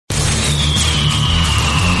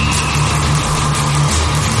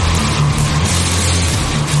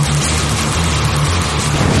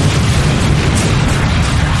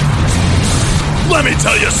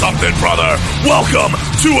tell you something, brother. Welcome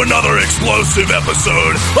to another explosive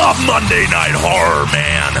episode of Monday Night Horror,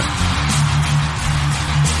 man.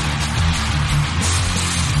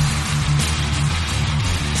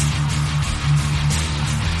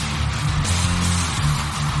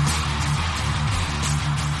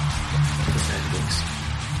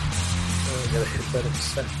 Gotta hit that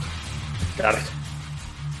accept. Got it.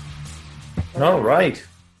 All right.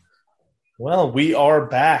 Well, we are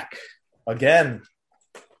back again.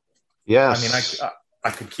 Yes. I mean, I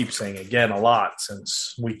could keep saying again a lot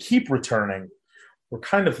since we keep returning. We're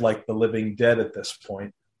kind of like the living dead at this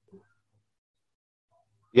point.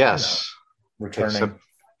 Yes. Returning. Except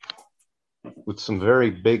with some very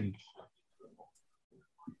big,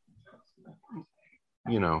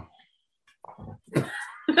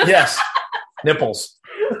 Yes. Nipples.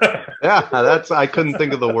 Yeah, I couldn't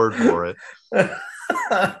think of the word for it.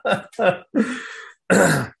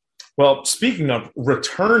 Well, speaking of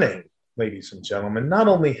returning, ladies and gentlemen, not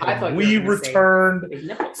only have we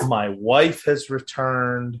returned, my wife has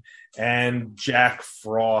returned, and Jack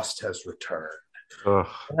Frost has returned. Ugh,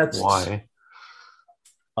 why?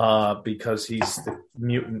 Because he's the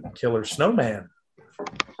mutant killer snowman.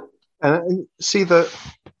 And see, the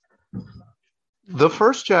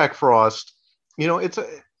first Jack Frost,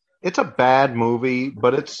 it's a bad movie,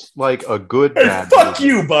 but it's like a good bad movie. Fuck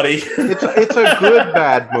you, buddy. It's a good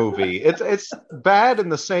bad movie. It's bad in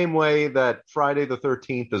the same way that Friday the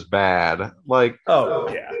 13th is bad. Like,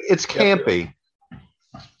 it's campy.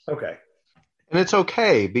 Okay. And it's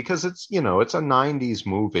okay because it's a 90s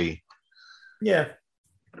movie. Yeah.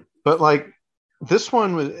 But like this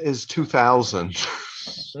one is 2000.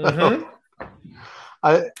 Mm-hmm.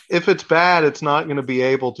 If it's bad, it's not going to be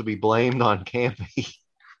able to be blamed on campy.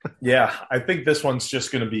 Yeah, I think this one's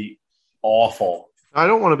just going to be awful. I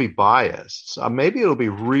don't want to be biased. Maybe it'll be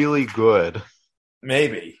really good.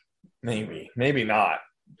 Maybe not.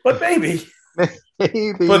 But maybe.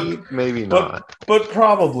 Maybe not. But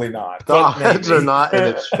probably not. The odds are not in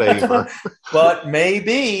its favor. But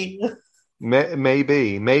maybe.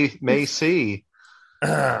 Maybe. May C.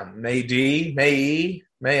 May D. May E.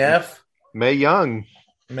 May F. May Young.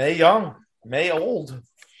 May Young. May Old.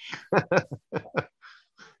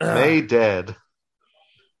 May Dead.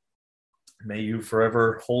 May you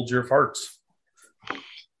forever hold your farts.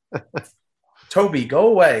 Toby, go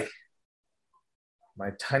away.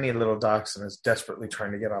 My tiny little dachshund is desperately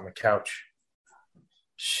trying to get on the couch.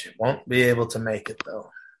 She won't be able to make it, though.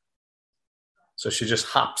 So she just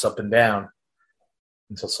hops up and down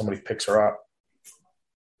until somebody picks her up.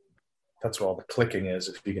 That's where all the clicking is,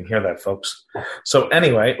 if you can hear that, folks. So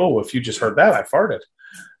anyway, if you just heard that, I farted.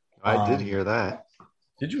 I did hear that.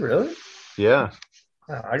 Did you really? Yeah.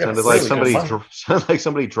 Oh, sounded like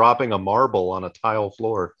somebody dropping a marble on a tile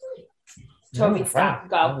floor. Toby, stop.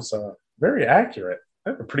 Go. That was very accurate.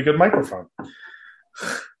 I have a pretty good microphone.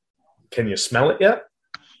 Can you smell it yet?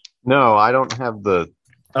 No, I don't have the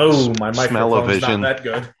my microphone's not that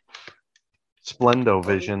good.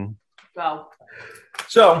 Splendovision. Go.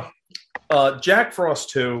 So, Jack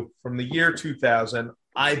Frost 2 from the year 2000.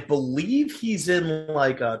 I believe he's in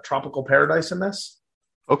like a tropical paradise in this.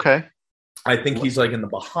 Okay. I think he's like in the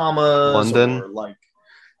Bahamas, London, or like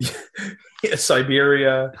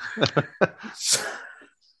Siberia,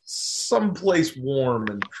 someplace warm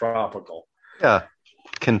and tropical. Yeah,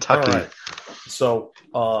 Kentucky. All right. So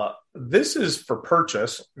this is for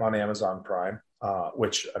purchase on Amazon Prime,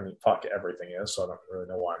 which I mean, fuck, everything is. So I don't really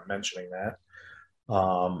know why I'm mentioning that.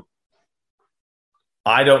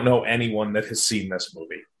 I don't know anyone that has seen this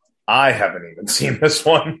movie. I haven't even seen this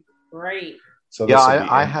one. Great. So yeah,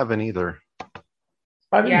 I haven't either.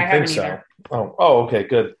 I didn't think so. Either. Oh, okay,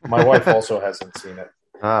 good. My wife also hasn't seen it.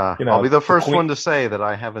 I'll be the first one to say that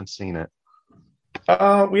I haven't seen it.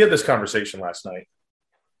 We had this conversation last night.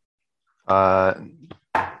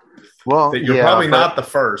 Well, you're probably not the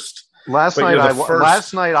first. Last night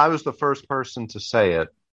I was the first person to say it,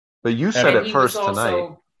 but you said it first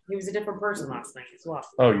tonight. He was a different person last night as well.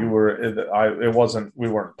 Oh, you were. It wasn't. We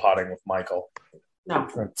weren't potting with Michael. No.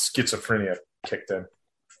 Schizophrenia kicked in.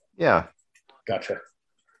 Yeah. Gotcha.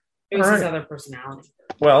 It was his other personality.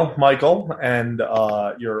 Well, Michael and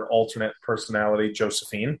your alternate personality,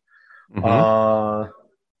 Josephine. Mm-hmm.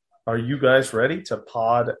 Are you guys ready to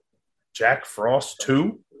pod Jack Frost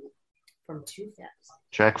 2? From 2000.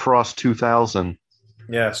 Jack Frost 2000.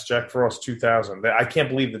 Yes, Jack Frost 2000. I can't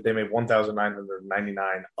believe that they made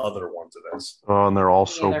 1,999 other ones of this. Oh, and they're all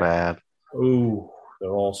so bad. Ooh,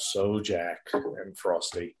 they're all so Jack and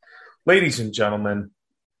Frosty. Ladies and gentlemen,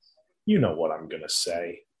 you know what I'm going to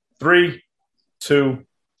say. 3, 2...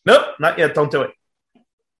 Nope, not yet. Don't do it.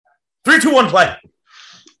 3, 2, 1, play.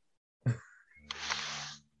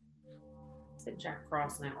 said Jack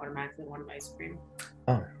Frost and I automatically wanted ice cream.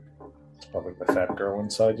 Oh. It's probably the fat girl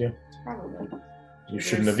inside you. Probably. You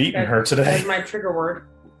shouldn't have eaten her today. That's my trigger word.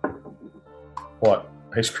 What?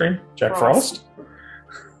 Ice cream? Jack Frost?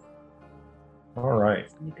 All right.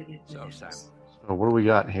 So what do we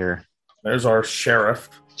got here? There's our sheriff.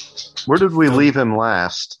 Where did we leave him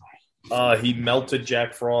last? He melted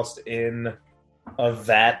Jack Frost in a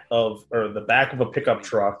vat of, or the back of a pickup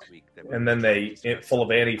truck, and then full of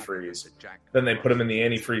antifreeze. Then they put him in the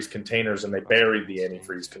antifreeze containers, and they buried the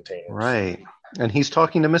antifreeze containers. Right. And he's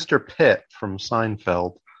talking to Mr. Pitt from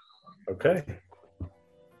Seinfeld. Okay.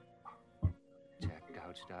 Jack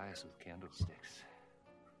gouged eyes with candlesticks.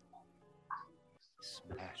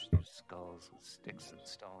 Smashed their skulls with sticks and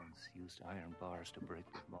stones. Used iron bars to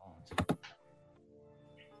break their bones.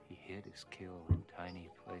 He hid his kill in tiny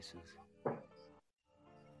places, so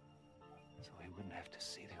he wouldn't have to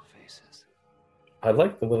see their faces. I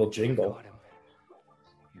like the little jingle.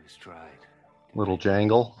 He was tried. Little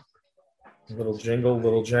jangle. Little jingle,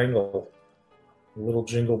 little jangle. Little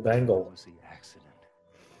jingle bangle. Was the accident?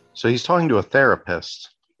 So he's talking to a therapist.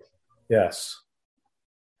 Yes.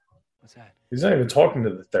 What's that? He's not even talking to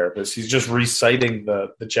the therapist. He's just reciting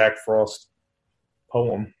the Jack Frost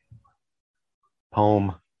poem.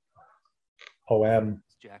 Poem.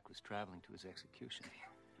 Jack was traveling to his execution.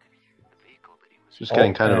 The vehicle that he was Just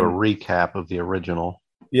getting kind of a recap of the original.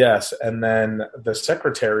 Yes, and then the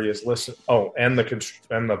secretary is listening. Oh, and the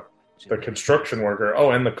construction worker.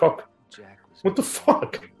 Oh, and the cook. What the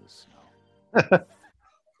fuck? But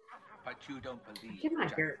you don't believe Get my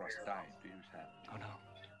Jack hair Frost died, do you, Sam? Oh, no.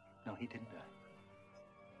 No, he didn't die.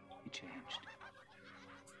 He changed.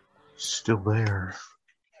 Still there.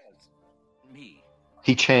 Me.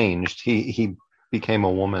 He changed. He became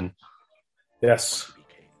a woman. Yes.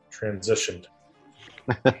 Transitioned.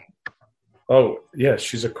 Oh, yeah,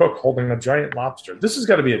 she's a cook holding a giant lobster. This has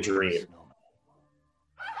got to be a dream.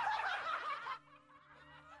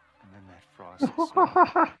 And then that Frost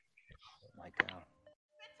my gown.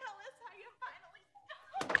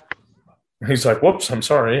 He's like, whoops, I'm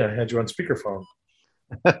sorry. I had you on speakerphone.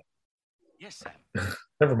 Yes, Sam.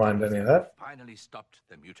 Never mind any of that. Finally stopped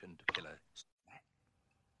the mutant killer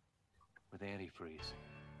with antifreeze.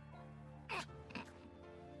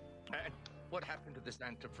 And what happened to this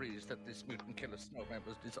antifreeze that this mutant killer snowman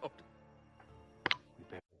was dissolved? We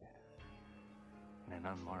buried it in an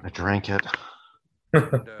unmarked. I drank it.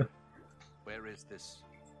 And, where is this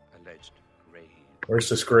alleged grave? Where's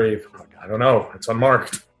this grave? I don't know. It's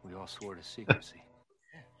unmarked. We all swore to secrecy.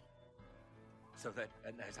 So that,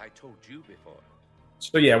 and as I told you before.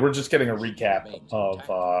 So yeah, we're just getting a recap of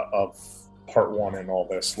part one and all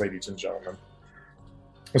this, ladies and gentlemen.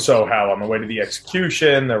 So how on the way to the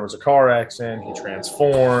execution, there was a car accident, he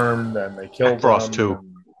transformed, and they killed Frost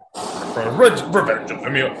him. Revenge of the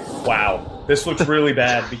Mule. Wow, this looks really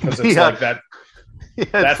bad because it's like that. Yeah,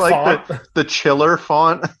 that it's like font. the Chiller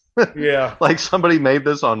font. Yeah, like somebody made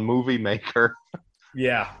this on Movie Maker.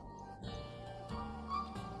 Yeah.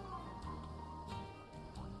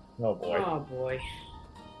 Oh boy. Oh boy.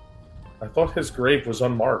 I thought his grave was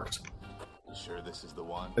unmarked. You sure this is the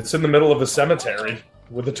one? It's in the middle of a cemetery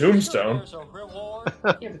with a tombstone.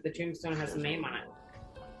 Yeah, but the tombstone has a name on it.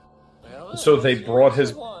 So they brought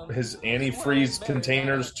his antifreeze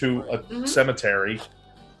containers to a cemetery,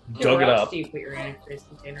 dug where it else up. do you put your antifreeze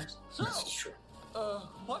containers? This is true.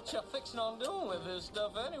 What you fixing on doing with this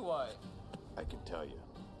stuff anyway? I can tell you,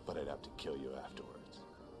 but I'd have to kill you afterwards.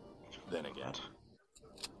 Then again.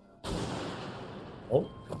 Oh,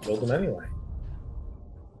 killed him anyway.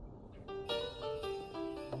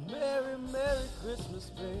 Merry, Merry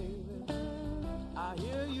Christmas, baby. I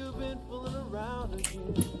hear you've been fooling around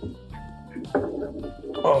again.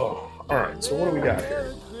 Oh, all right. So what do we got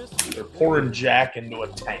here? They're pouring Jack into a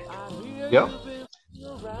tank. Yep.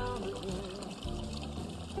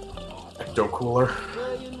 Ecto cooler.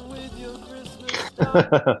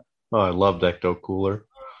 Oh, I loved Ecto Cooler.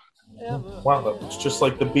 Wow, that looks just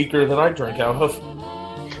like the beaker that I drink out of.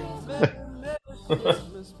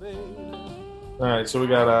 All right, so we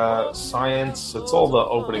got science. It's all the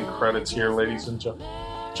opening credits here, ladies and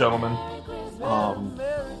gentlemen. A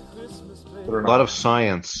lot of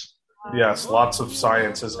science. Yes, lots of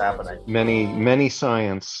science is happening. Many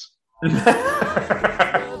science.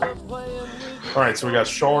 All right, so we got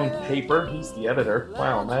Sean Paper. He's the editor.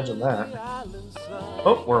 Wow, imagine that.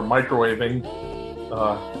 Oh, we're microwaving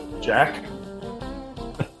Jack.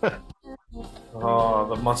 Oh,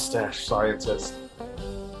 the mustache scientist.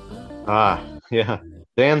 Ah, yeah.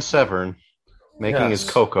 Dan Severn making his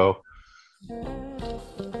cocoa.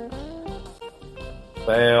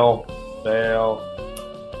 Fail.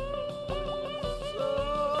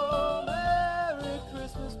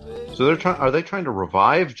 So are they trying to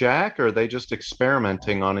revive Jack, or are they just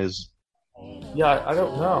experimenting on his? Yeah, I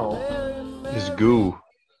don't know. His goo.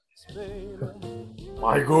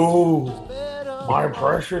 My goo. My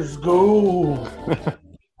precious goo.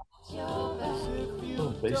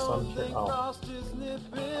 Based on. Oh.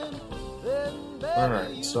 All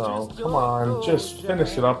right, so come on, just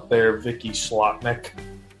finish it up there, Vicky Schlotnick.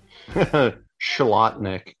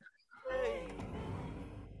 Schlotnick.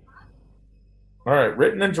 All right,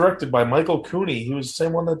 written and directed by Michael Cooney. He was the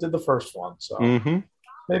same one that did the first one, so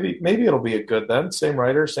maybe it'll be a good then. Same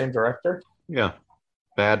writer, same director. Yeah,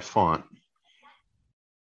 bad font.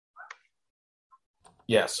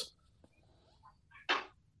 Yes.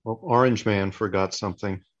 Well, Orange Man forgot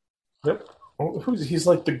something. Yep. Oh, he's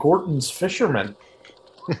like the Gorton's fisherman.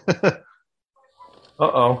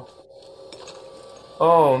 Uh-oh.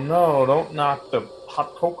 Oh, no, don't knock the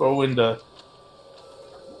hot cocoa into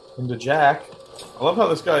Jack. I love how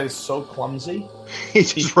this guy is so clumsy. He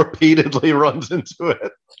just repeatedly runs into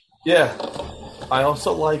it. Yeah. I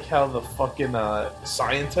also like how the fucking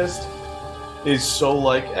scientist is so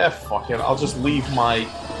like, fuck it, I'll just leave my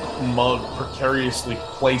mug precariously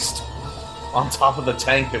placed on top of the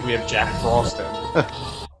tank that we have Jack Frost in.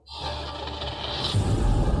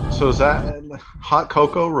 So is that hot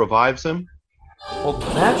cocoa revives him? Well,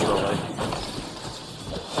 naturally.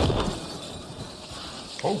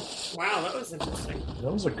 Oh. Wow, that was interesting.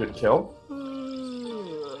 That was a good kill.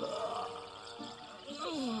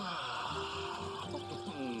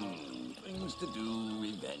 Things to do,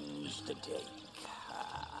 revenge to take.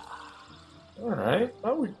 All right.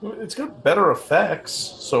 Well, it's got better effects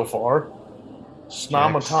so far.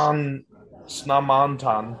 Snamontan.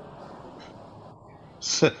 Snamenton.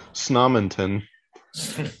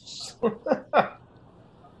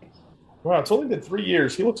 Wow, it's only been 3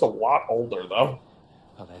 years. He looks a lot older, though.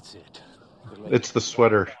 Oh, that's it. It's the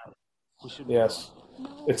sweater. Yes.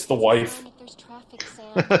 It's the wife.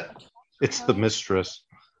 It's the mistress.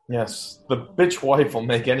 Yes. The bitch wife will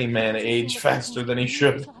make any man age faster than he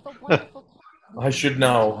should. I should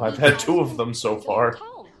know. I've had 2 of them so far.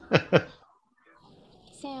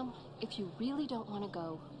 Sam, if you really don't want to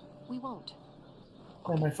go, we won't.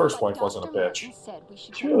 Oh, my first wife wasn't a bitch.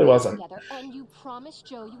 She She really wasn't. And you promised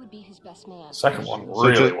Joe you would be his best man. Second one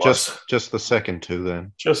really was. Just the second 2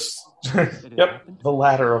 then. Just, yep, the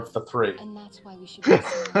latter of the 3. And that's why we should go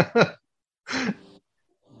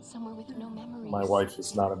somewhere with no memories. My wife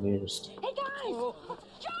is not amused. Hey guys! Joe!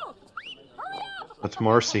 Hurry up! That's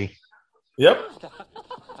Marcy. Yep.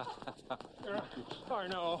 I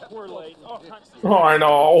know, we're late. Oh, I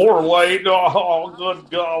know, we're late. Oh, good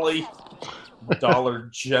golly. Dollar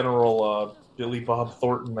General Billy Bob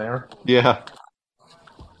Thornton there. Yeah.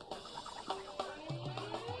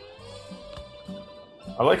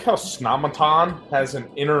 I like how Snamaton has an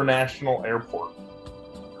international airport.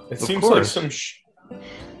 It Of seems course.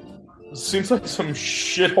 like some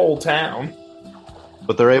shithole town.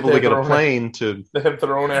 But they're able They to get have a their own- plane to They have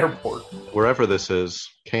their own airport. wherever this is,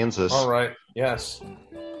 Kansas. All right. Yes.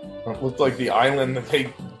 It looked like the island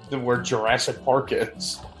where Jurassic Park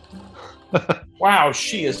is. Wow,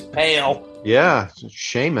 she is pale. Yeah,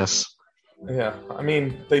 Seamus. Yeah, I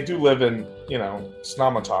mean, they do live in,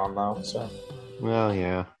 Snamaton, though, so. Well,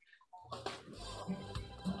 yeah.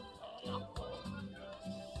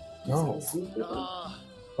 No.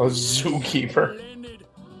 A zookeeper.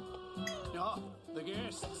 The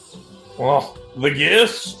guests. Well, the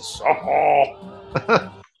guests. Oh.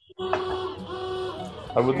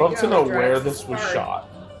 I would love to know where this was shot.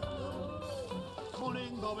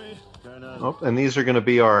 Morning, Bobby. Oh, and these are going to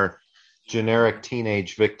be our generic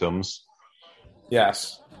teenage victims.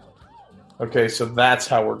 Yes. Okay, so that's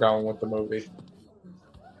how we're going with the movie.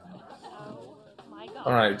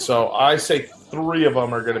 All right, so I say 3 of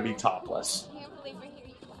them are going to be topless.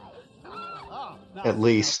 At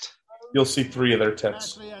least. You'll see 3 of their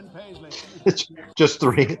tits. Just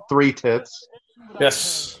three tits.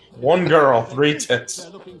 Yes, 1 girl, 3 tits.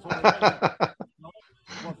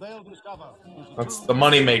 That's the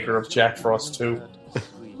moneymaker of Jack Frost 2.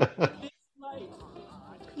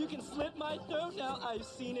 You can slip my throat now. I've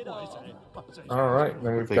seen it all. All right,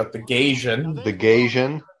 then we've got the Gaysian. The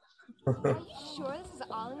Gaysian. Sure, this is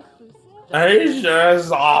all inclusive? Are you sure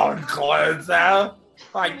it's all inclusive?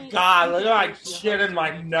 My God, look at my chin and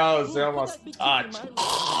my nose. They almost touch.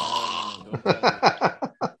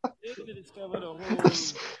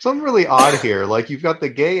 Something really odd here. Like, you've got the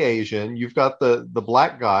gay Asian, you've got the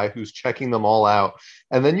black guy who's checking them all out,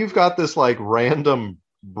 and then you've got this like random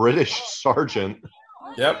British sergeant.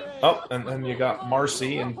 Yep. Oh, and then you got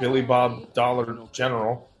Marcy and Billy Bob Dollar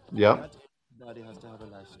General. Yep. Daddy has to have a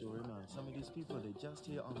life story, man. Some of these people, they just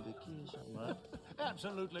here on vacation, man.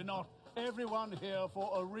 Absolutely not. Everyone here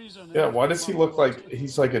for a reason. Yeah, why does he look like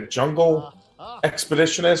he's like a jungle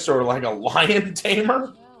expeditionist or like a lion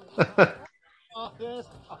tamer? Yes.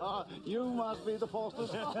 You must be the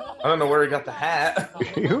Fosters. I don't know where he got the hat.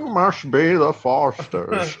 You must be the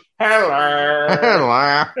Fosters. Hello.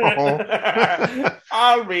 Hello.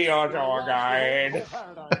 I'll be your tour guide.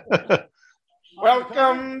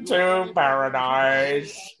 Welcome to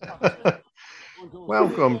paradise.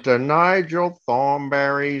 Welcome to Nigel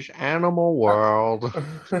Thornberry's Animal World.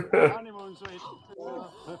 Let's go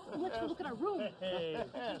look at our room.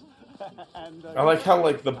 I like how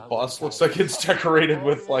like the bus looks like it's decorated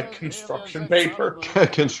with like construction paper.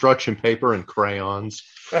 Construction paper and crayons.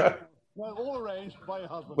 Look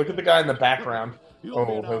at the guy in the background.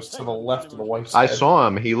 Oh, it was to the left of the wife's I head. saw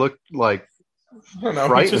him. He looked like I don't know,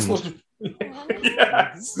 frightened. he just looked...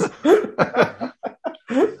 Yes.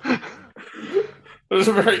 There's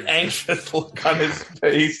a very anxious look on his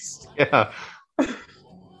face. Yeah.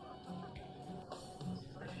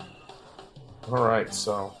 All right,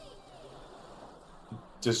 so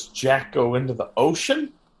does Jack go into the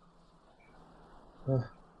ocean?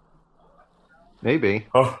 Maybe.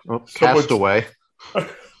 Oh, Castaway. I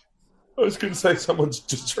was going to say someone's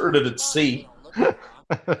deserted at sea.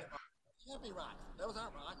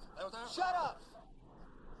 Shut up!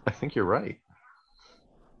 I think you're right.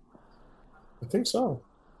 I think so.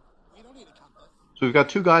 We don't need a compass. So we've got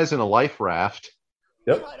two guys in a life raft.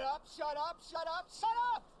 Yep. Shut up! Shut up! Shut up! Shut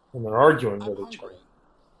up! And they're arguing I'm with each hungry. other.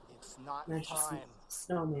 It's not There's just time.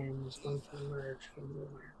 snowman just going to emerge from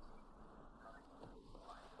nowhere.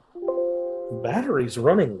 The battery's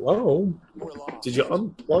running low. We're lost. Did you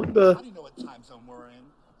unplug How the do you know what time zone we're in?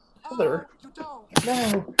 other? You don't.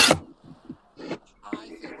 No. I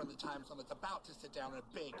say when the time zone is about to sit down in a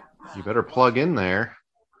big. You better plug in there.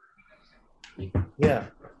 Yeah.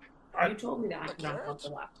 You told me that I could unplug the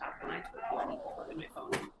laptop, and I told you I need to plug in my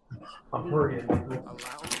phone. I'm hurrying. Allow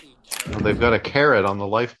me to. Well, they've got a carrot on the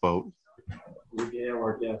lifeboat. We gave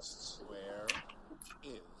our guests. Where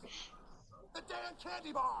is the damn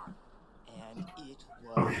candy bar? And it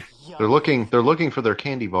was They're looking for their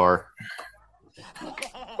candy bar.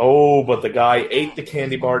 Oh, but the guy ate the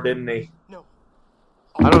candy bar, didn't he? No.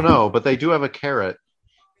 I don't know, but they do have a carrot.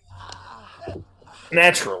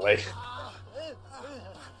 Naturally.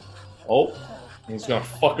 Oh, he's gonna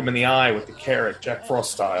fuck him in the eye with the carrot, Jack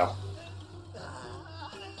Frost style.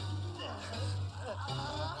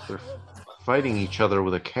 They're fighting each other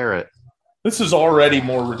with a carrot. This is already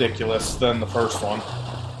more ridiculous than the first one.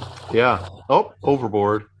 Yeah. Oh,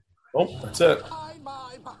 overboard. Oh, that's it.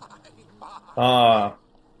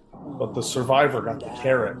 But the survivor got the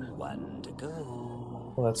carrot.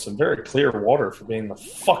 Well, that's some very clear water for being the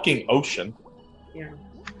fucking ocean. Yeah.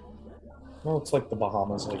 Well, it's like the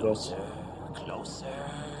Bahamas, I guess. Closer.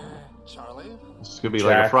 Charlie? This could be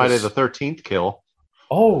like a Jack Friday is- the 13th kill.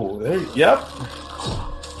 Oh, there. Yep.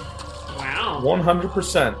 Wow.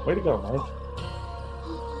 100%. Way to go, Mike.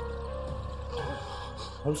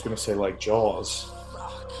 I was gonna say like Jaws.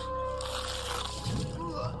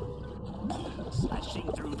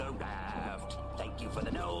 Slashing through the raft. Thank you for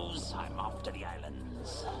the nose. I'm off to the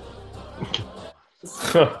islands.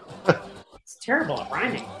 It's terrible at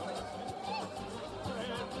rhyming.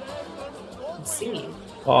 And singing.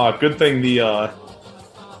 Good thing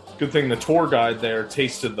the tour guide there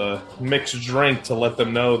tasted the mixed drink to let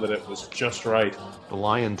them know that it was just right. The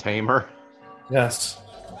lion tamer. Yes,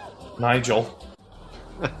 Nigel.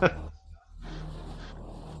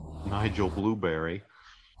 Nigel Blueberry.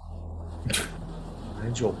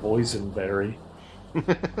 Nigel Boysenberry.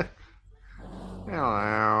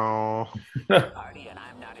 Hello. Party and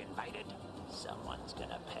I'm not invited. Someone's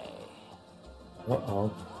gonna pay.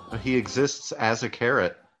 Uh-oh. He exists as a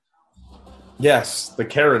carrot. Yes, the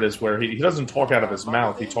carrot is where he doesn't talk out of his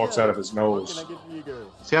mouth. He talks out of his nose.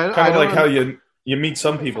 See, I Kind of don't like how you meet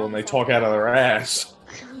some people and they talk out of their ass.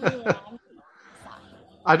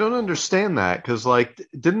 I don't understand that because, like,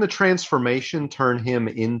 didn't the transformation turn him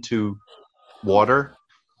into water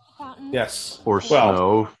Yes. or Well,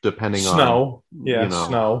 snow, depending on snow. Yeah, you know.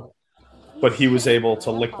 snow. But he was able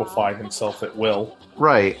to liquefy himself at will.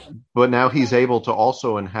 Right, but now he's able to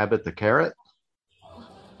also inhabit the carrot.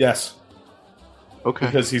 Yes. Okay.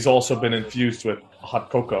 Because he's also been infused with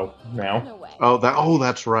hot cocoa now. Oh,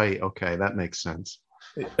 that's right. Okay, that makes sense.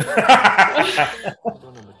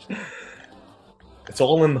 It's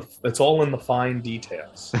all in the fine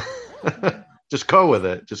details. Just go with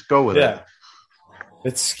it. Just go with Yeah. it.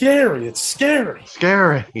 It's scary. It's scary.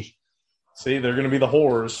 Scary. See, they're going to be the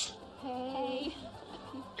whores. Hey.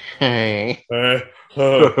 Hey. Hey,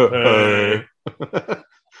 hey.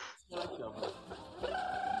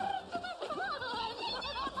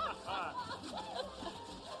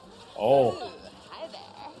 Oh. Hi there.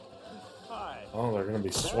 Hi. Oh, they're gonna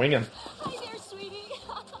be swinging. Hi there, sweetie.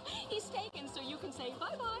 He's taken, so you can say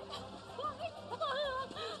bye-bye.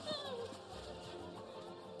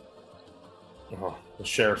 Oh, the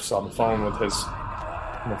sheriff's on the phone with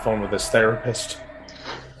his therapist.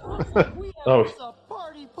 Oh, It's a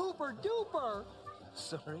party pooper duper.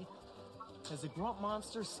 Sorry. Has the grunt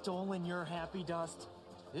monster stolen your happy dust?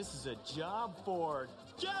 This is a job for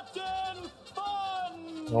Captain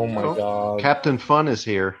Fun! oh my God! Captain Fun is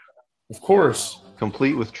here, Of course.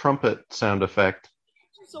 complete with trumpet sound effect.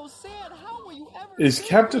 So sad, how will you ever Is get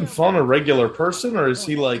Captain there? Fun a regular person, or is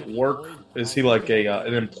he like work? Is he like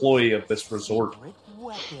an employee of this resort? Secret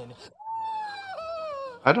weapon.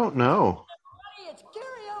 I don't know. It's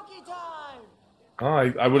karaoke time!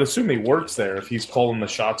 Oh, I would assume he works there if he's calling the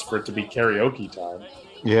shots for it to be karaoke time.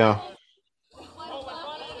 Yeah.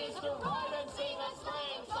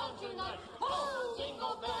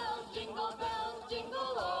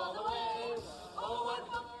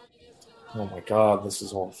 Oh my God, this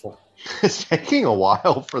is awful. It's taking a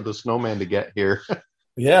while for the snowman to get here.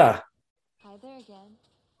 Yeah. Hi there again.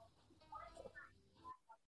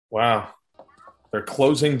 Wow. They're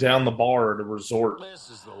closing down the bar at a resort. This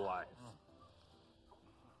is the life.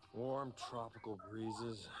 Warm tropical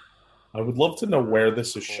breezes. I would love to know where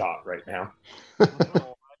this is shot right now.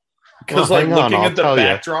 Well, Because like hang on, looking I'll at the tell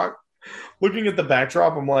ya.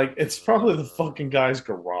 backdrop, I'm like, it's probably the fucking guy's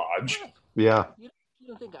garage. Yeah. You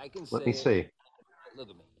don't think I can Let say me it? see. Look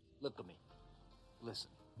at me. Look at me. Listen.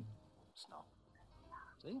 Snow.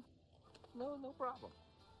 See? No problem.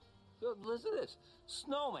 Look, listen to this.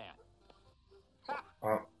 Snowman.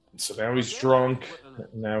 So now he's drunk.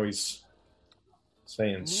 Now he's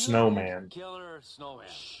saying snowman. Killer snowman.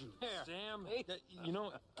 Shoot. Sam, you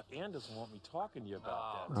know, Ann doesn't want me talking to you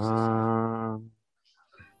about that.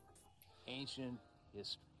 Ancient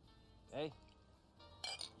history. Hey?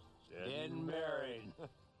 Dead and married.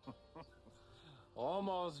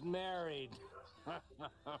 Almost married.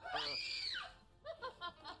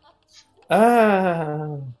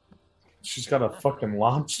 She's got a fucking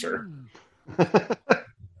lobster. How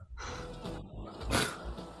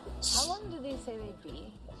long did they say they'd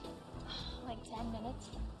be? Like 10 minutes?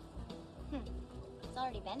 It's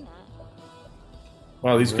already been that.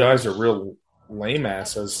 Wow, these guys are real lame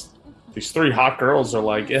asses. These three hot girls are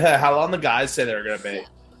like, yeah, how long the guys say they're gonna be?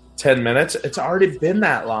 10 minutes? It's already been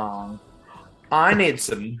that long. I need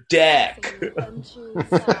some dick.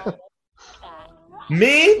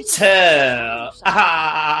 Me too.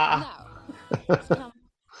 Ah.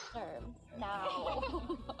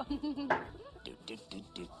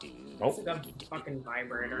 It's got a fucking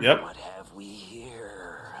vibrator. Yep. What have we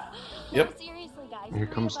here? Yep. Seriously, guys. Here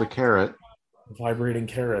comes the carrot. Vibrating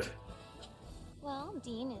carrot. Well,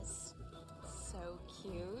 Dean is so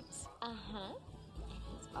cute. Uh-huh.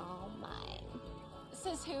 He's all mine.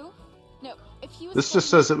 Says who? No, if he was... This just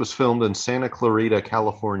says it was filmed in Santa Clarita,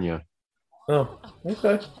 California. Oh,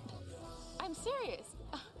 okay. I'm serious.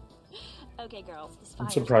 Okay, girls. This I'm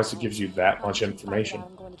fire's surprised it dying. gives you that much Find information. out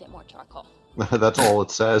I'm going to get more charcoal. That's all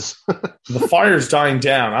it says. The fire's dying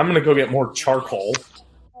down. I'm gonna go get more charcoal.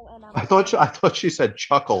 Oh, and I thought she said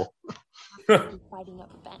chuckle. I'm fighting over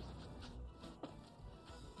Ben.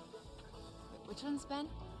 Wait, which one's Ben?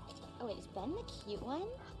 Oh, wait, is Ben the cute one?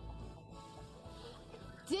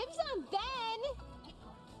 Dibs on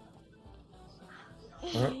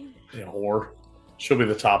Ben! Yeah, whore. She'll be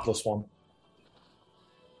the topless one.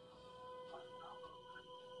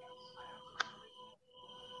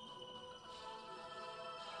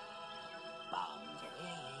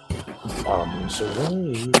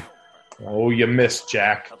 Oh, you missed,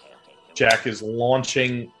 Jack. Jack is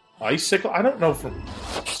launching icicle. I don't know from.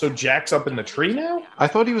 So Jack's up in the tree now? I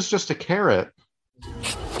thought he was just a carrot.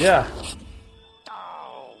 Yeah.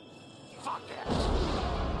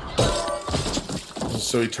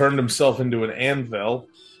 So he turned himself into an anvil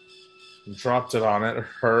and dropped it on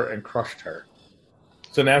her and crushed her.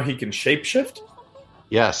 So now he can shapeshift?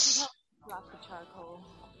 Yes. Rock the charcoal.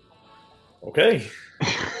 Okay.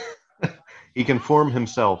 He can form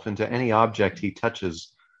himself into any object he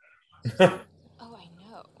touches. Oh, I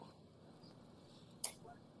know.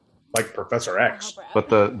 Like Professor X. But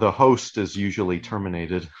the host is usually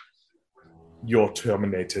terminated. You're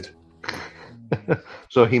terminated.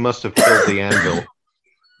 So he must have killed the anvil.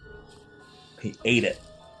 He ate it.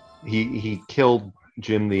 He killed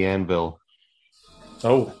Jim the Anvil.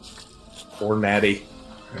 Oh. Poor Natty.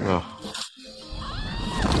 Oh.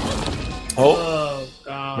 Oh.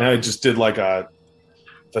 God. Now he just did like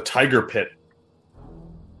the tiger pit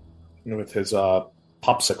with his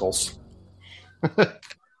popsicles. The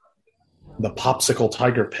popsicle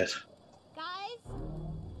tiger pit.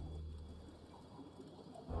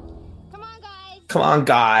 Come on,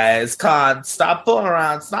 guys. Come on, stop fooling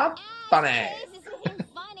around. It's not funny.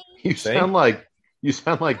 You sound like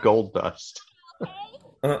Gold Dust.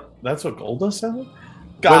 That's what Gold Dust sounded like?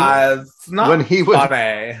 Guys, when he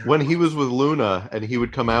was with Luna and he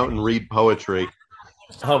would come out and read poetry.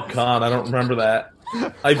 Oh God, I don't remember that.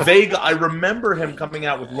 I remember him coming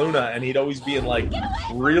out with Luna and he'd always be in like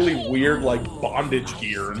really weird like bondage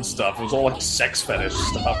gear and stuff. It was all like sex fetish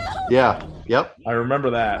stuff. Yeah. Yep. I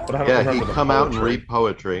remember that, but I don't remember he'd the come poetry. out and read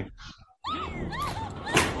poetry.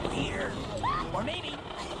 Or maybe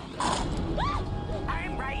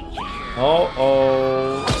I'm right here.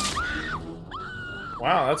 Oh.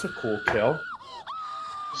 Wow, that's a cool kill.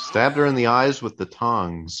 Stabbed her in the eyes with the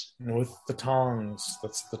tongs. With the tongs.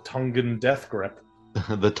 That's the Tongan death grip.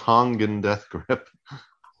 The Tongan death grip.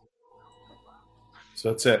 So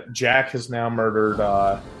that's it. Jack has now murdered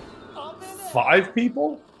 5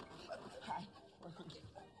 people?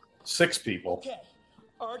 6 people.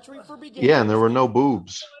 Yeah, and there were no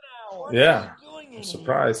boobs. Yeah. I'm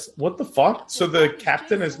surprised. What the fuck? So the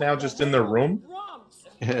captain is now just in their room?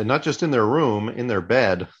 Not just in their room, in their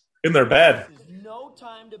bed. In their bed. There's no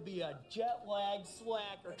time to be a jet lag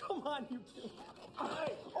slacker. Come on, you two.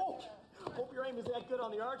 Hey, hope your aim is that good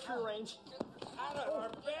on the archery range. Out of our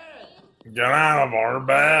bed. Get out of our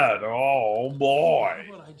bed. Oh, boy.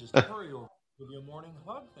 I just hurry over with your morning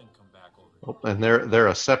hug, then come back over. Oh, and they're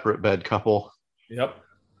a separate bed couple. Yep.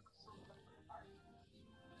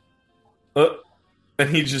 And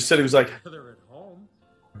he just said, he was like... They're at home.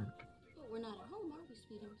 But we're not at home, are we,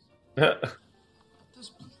 sweeties? This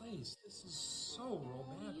place, this is so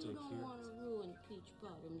romantic You don't here. want to ruin Peach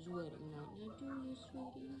Bottom's wedding night, now, do you,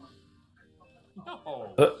 sweetie?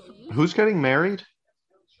 No. Who's getting married?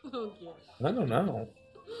 Okay. I don't know.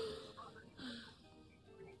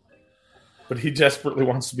 But he desperately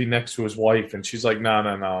wants to be next to his wife, and she's like, no,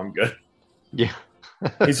 I'm good. Yeah.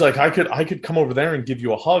 He's like, I could come over there and give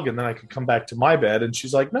you a hug, and then I could come back to my bed. And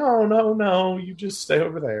she's like, no, you just stay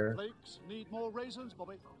over there. Need more raisins,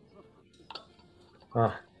 Bobby.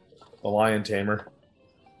 The lion tamer.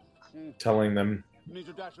 Telling them.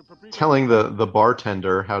 Telling the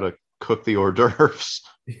bartender how to cook the hors d'oeuvres.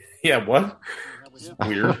 Yeah, what? It's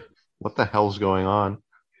weird. What the hell's going on?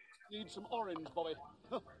 Need some orange, Bobby.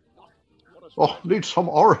 Oh, need some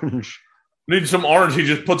orange. Need some orange. He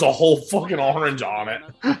just puts a whole fucking orange on it.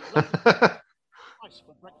 Nice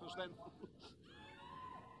for breakfast, then.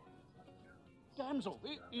 Damsel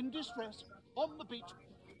in distress on the beach.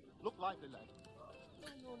 Look lively, lad.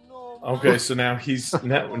 Okay, so now he's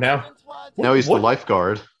now Now he's the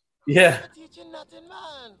lifeguard. Yeah.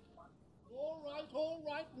 All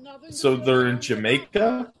right, nothing. So they're in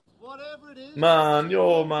Jamaica. Whatever it is. Man,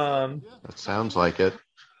 yo, man. That sounds like it.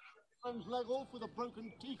 Friend's leg off with a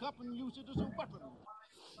broken teacup and use it as a weapon.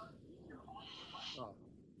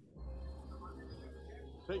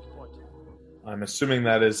 Take point. I'm assuming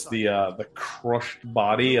that is the crushed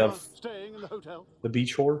body of Staying in the hotel. the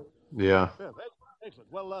beach whore. Yeah.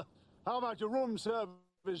 Excellent. Well, how about your room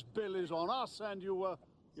service bill is on us, and you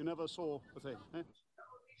never saw a thing. Eh?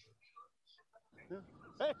 Yeah.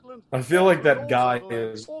 Excellent. I feel like that guy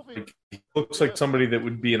is he looks like somebody that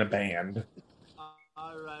would be in a band.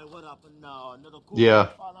 All right, what up now? Another cool Yeah.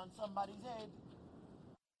 fall on somebody's head.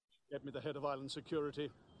 Get me the head of island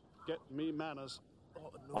security. Get me manners.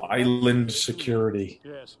 Island security.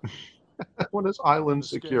 Yes. What is island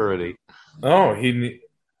security? Oh,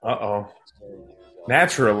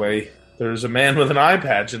 Naturally, there's a man with an eye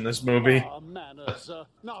patch in this movie. Manners.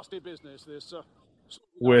 Nasty business, this.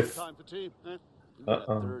 With Time for tea. Eh?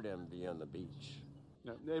 Third MV on the beach.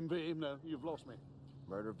 No, MV, no, you've lost me.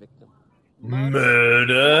 Murder victim.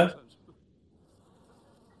 Murder.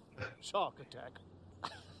 Shark attack.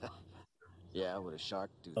 Yeah, would a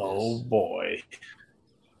shark do this? Oh boy.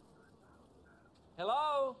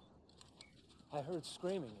 Hello? I heard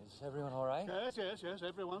screaming. Is everyone all right? Yes.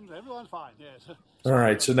 Everyone's fine. Yes. All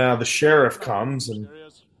right, so now the sheriff comes, and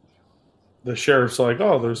the sheriff's like,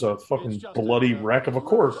 "Oh, there's a fucking bloody wreck of a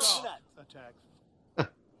corpse."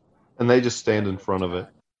 And they just stand in front of it.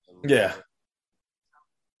 Yeah.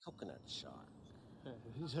 Coconut shark.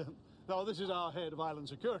 No, this is our head of island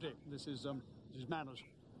security. This is Manners.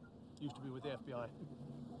 Used to be with the FBI.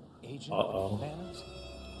 Agent Manners?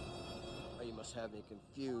 Oh, you must have me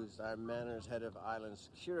confused. I'm Manners, head of island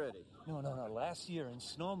security. No. Last year in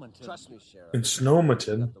Snowmonton. Trust me, Sheriff. In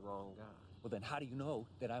Snowmonton. The wrong guy. Well, then how do you know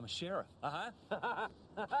that I'm a sheriff? Look at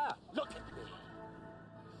me.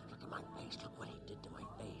 Look at my face. Look what he did to my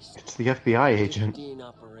face. It's the FBI agent.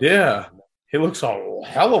 Yeah. He looks a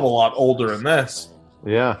hell of a lot older in this.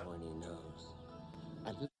 Yeah.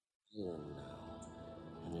 And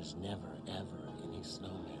there's never, ever any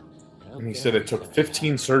snowman. And he said it took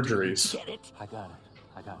 15 surgeries. I got it.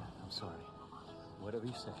 I'm sorry. Whatever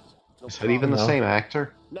you say. Is that even the same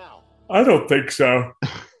actor? Now, I don't think so.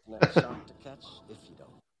 next shark to catch if you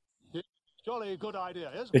don't. Jolly good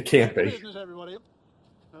idea, yes? It can't be. Business, everybody.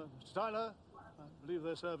 Mr. Tyler, I believe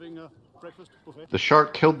they're serving breakfast buffet. The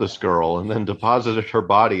shark killed this girl and then deposited her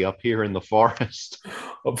body up here in the forest.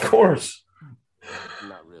 Of course.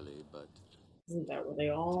 Not really, but... Isn't that where they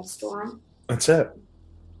all store them? That's it.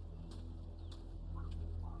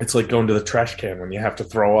 It's like going to the trash can when you have to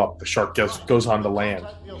throw up. The shark goes on to land.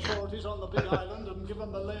 Contact the authorities on the big island and give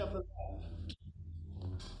them the lay of the land.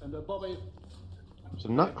 And Bobby... There's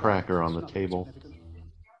a nutcracker on the table.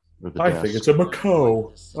 Or the I desk. think it's a macaw.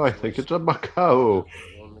 I think it's a macaw.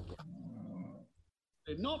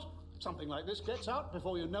 If not, something like this gets out.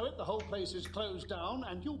 Before you know it, the whole place is closed down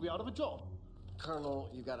and you'll be out of a job. Colonel,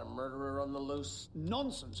 you got a murderer on the loose?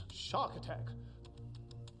 Nonsense. Shark attack.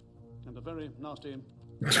 And a very nasty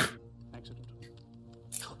accident.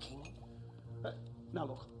 Cooking? Now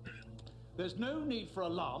look. There's no need for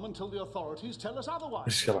alarm until the authorities tell us otherwise.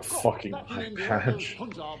 He's got a fucking Back in eye India, patch. those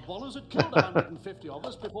Punjab bollers had killed 150 of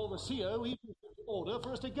us before the CO even gave the order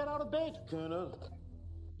for us to get out of bed. Colonel,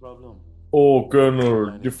 problem. Oh,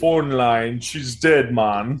 Colonel, the phone line. She's dead,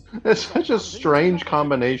 man. It's such a strange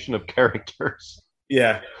combination of characters.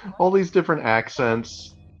 Yeah. All these different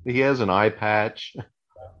accents. He has an eye patch.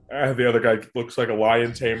 The other guy looks like a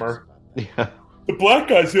lion tamer. Yeah. The black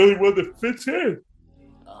guy's the only one that fits in.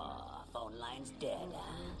 Phone line's dead.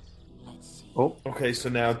 Let's see. Oh. Okay, so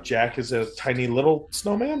now Jack is a tiny little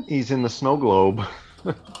snowman? He's in the snow globe.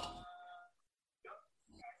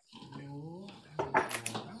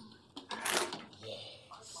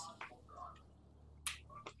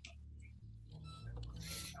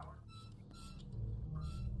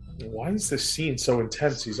 Why is this scene so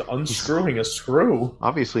intense? He's unscrewing a screw.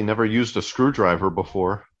 Obviously never used a screwdriver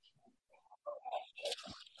before.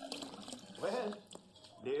 Well,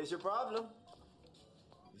 there's your problem.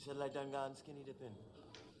 You said like done gone skinny dipping.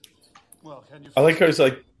 Well, can you... I like how he's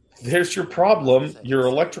like, there's your problem. Your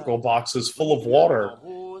electrical box is full of water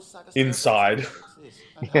inside.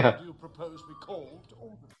 Yeah. How do you propose we call to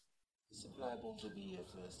order? The supply boat will be here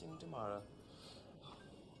first thing tomorrow.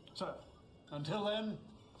 So, until then,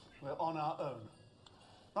 we're on our own.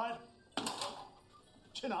 Right?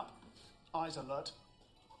 Chin up. Eyes alert.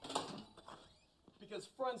 Because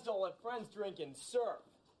friends don't let friends drink and serve.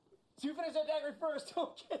 So you finish that daiquiri first,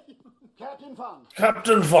 okay? Captain Fun.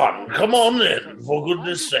 Captain Fun, come on in, for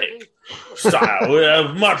goodness sake. Sire, we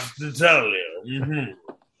have much to tell you.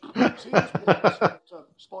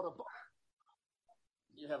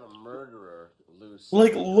 You have a murderer loose.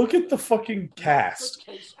 Like, look at the fucking cast.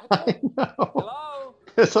 I know.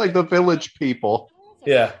 It's like the Village People.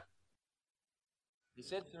 Yeah. He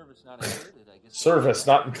said service not included, I guess. Service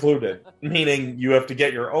not included. Meaning you have to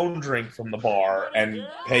get your own drink from the bar and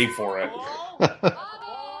pay for it.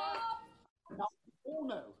 All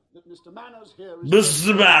know that Mr. Manners here is...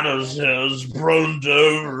 Mr. Manners here is prone to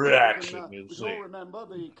overreaction, you We see. all remember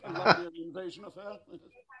the Colombian invasion affair.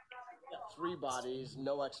 3 bodies,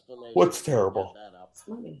 no explanation. What's terrible? Get that up.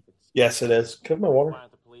 Yes, it is. Come on, water.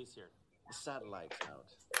 The police here. The satellite's out.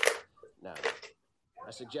 Now,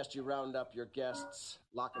 I suggest you round up your guests,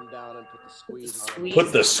 lock them down, and put the squeeze on them.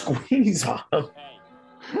 Put the squeeze on them.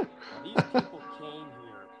 Hey, these people came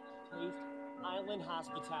here to taste island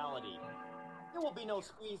hospitality. There will be no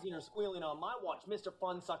squeezing or squealing on my watch, Mr.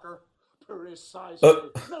 Funsucker.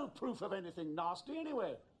 Precisely. No proof of anything nasty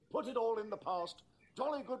anyway. Put it all in the past.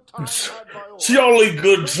 Jolly good time had by all. Jolly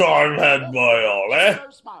good time had by all, eh? No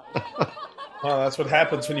smiles. Well, that's what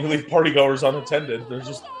happens when you leave partygoers unattended. They're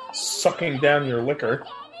just sucking down your liquor.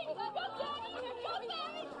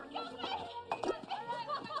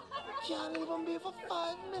 Can't leave him be for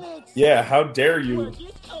 5 minutes. Yeah, how dare you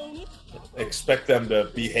expect them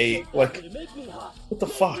to behave like... What the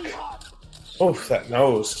fuck? Oh, that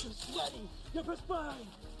nose. You're perspiring.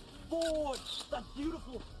 Bored. That's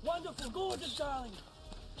beautiful. Wonderful. Gorgeous, darling.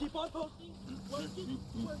 Keep on posting. Working.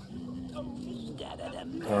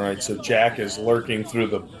 All right, so Jack is lurking through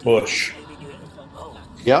the bush.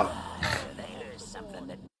 Yep. There's something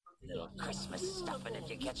that little Christmas stuffing if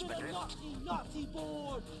you catch my drift. Naughty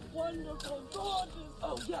board. Wonderful. Gorgeous.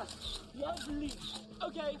 Oh, yes. Lovely.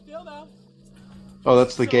 Okay, Phil now. Oh,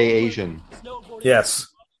 that's the gay Asian. Yes.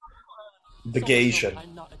 The Gaysian.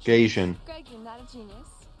 Gaysian. Greg, you're not a genius.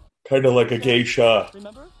 Kind of like a geisha.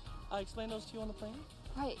 Remember? I explained those to you on the plane?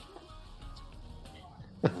 Right.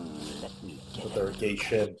 But they're a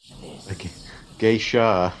Gaysian.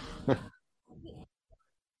 Geisha.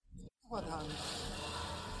 What are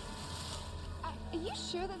you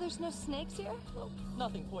sure that there's no snakes here?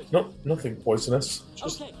 Nothing poisonous. Nope, nothing poisonous.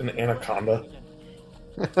 Just an anaconda.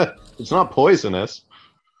 It's not poisonous.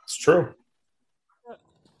 It's true.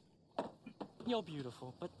 You're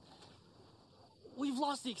beautiful, but we've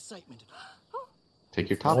lost the excitement. Take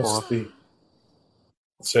your top off.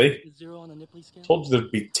 See? Zero on the Nipley scale? Told you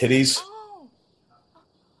there'd be titties. Oh,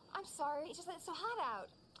 I'm sorry. It's just that it's so hot out.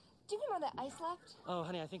 Do you remember that ice left? Oh,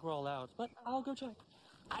 honey, I think we're all out, but I'll go check.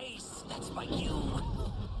 Ice, that's my cue.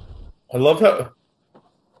 I love how.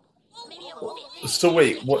 So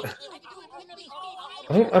wait, what?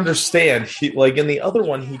 I don't understand. He like in the other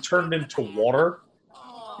one, he turned into water.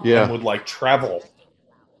 Yeah. And would like travel,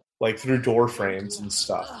 like through door frames and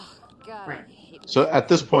stuff. So at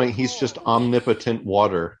this point, he's just omnipotent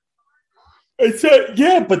water. It's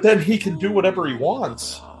yeah, but then he can do whatever he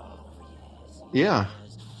wants. Yeah.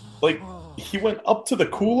 Like he went up to the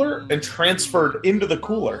cooler and transferred into the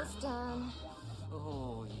cooler.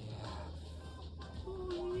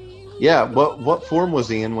 Yeah. What form was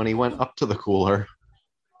he in when he went up to the cooler?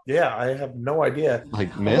 Yeah, I have no idea.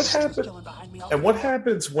 Like mist? What happened? And what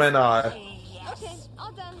happens when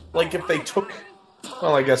like if they took,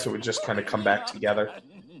 well, I guess it would just kind of come back together.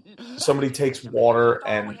 Somebody takes water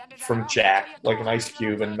and from Jack, like an ice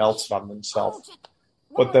cube, and melts it on themselves.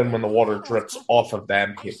 But then when the water drips off of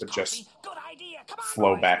them, it would just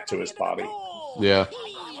flow back to his body. Yeah.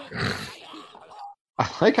 I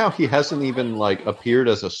like how he hasn't even like appeared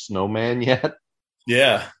as a snowman yet.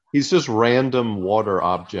 Yeah. He's just random water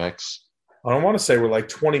objects. I don't want to say we're like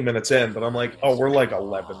 20 minutes in, but I'm like, oh, we're like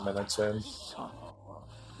 11 minutes in.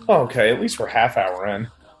 Oh, okay, at least we're half hour in.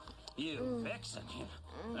 You vixen.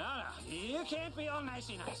 No, you can't be all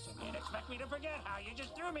nicey nice to me and expect me to forget how you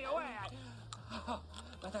just threw me away.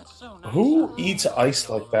 But that's so nice. Who eats ice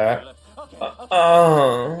like that?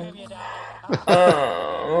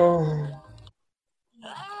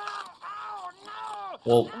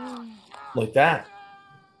 Well, like that.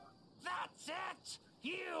 That's it.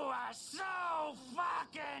 You are so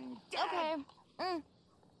fucking dead. Okay.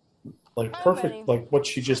 Like perfect, like what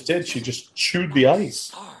she just did. She just chewed the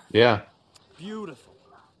ice. Yeah. Beautiful.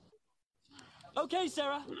 Okay,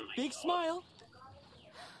 Sarah. Big smile.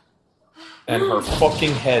 And her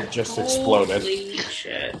fucking head just exploded. Holy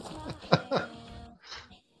shit.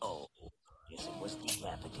 Oh, guess it was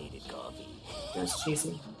dilapidated coffee. It was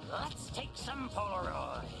cheesy. Let's take some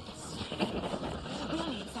Polaroids. We'll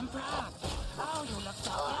need some props. Oh, you look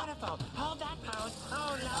so beautiful. Hold that pose.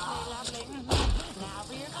 Oh, lovely, lovely. Now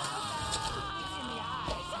for your close-up.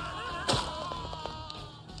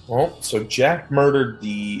 Well, so Jack murdered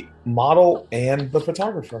the model and the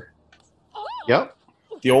photographer. Yep.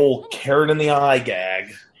 The old carrot in the eye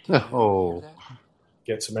gag. Oh.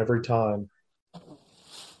 Gets him every time.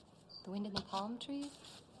 The wind in the palm trees,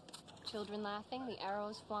 children laughing, the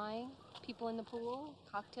arrows flying, people in the pool,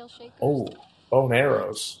 cocktail shakers. Oh, bow and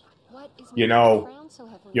arrows. What is You making know, you frown so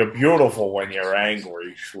heavily? you're beautiful when you're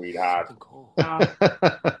angry, sweetheart.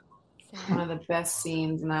 One of the best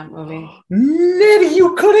scenes in that movie. Nettie,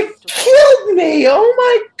 you could have killed me! Oh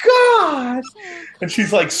my god! And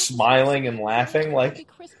she's like smiling and laughing, like.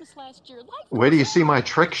 Where do you see my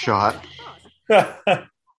trick shot? Really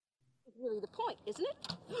the point, isn't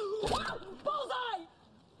it? Bullseye!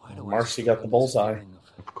 Marcy got the bullseye.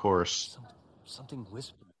 Of course. Something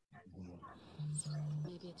whispered.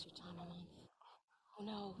 Maybe it's your time of month. Who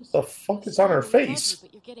knows? What the fuck is on her face?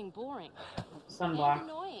 But you're getting boring. Sunblock.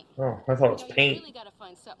 Annoying. Oh, I thought it was You paint. really got to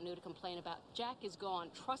find something new to complain about. Jack is gone.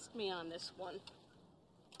 Trust me on this one.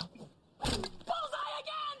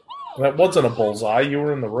 That wasn't a bullseye. You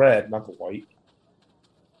were in the red, not the white.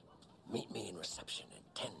 Meet me in reception in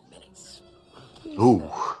 10 minutes. Ooh.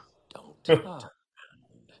 Don't turn around.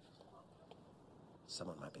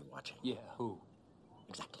 Someone might be watching. Yeah, who?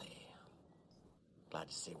 Exactly. Glad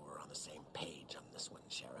to see we're on the same page on this one,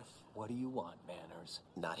 Sheriff. What do you want, Manners?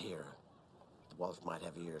 Not here. The walls might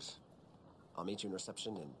have ears. I'll meet you in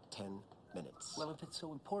reception in 10 minutes. Well, if it's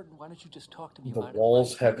so important, why don't you just talk to me The about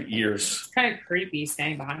walls it? have ears. It's kind of creepy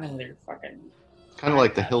standing behind them with their fucking. Kind of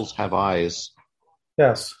like the hills have eyes.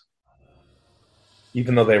 Yes.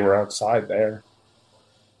 Even though they were outside there.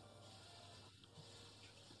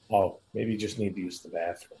 Oh, maybe you just need to use the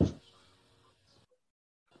bathroom.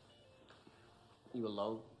 You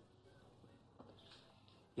alone?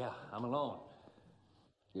 Yeah, I'm alone.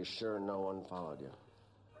 You're sure no one followed you?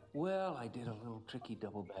 Well, I did a little tricky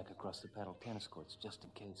double back across the paddle tennis courts just in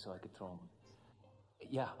case, so I could throw them.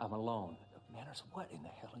 Yeah, I'm alone. Manners, what in the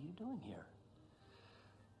hell are you doing here?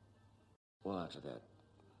 Well, after that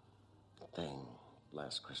thing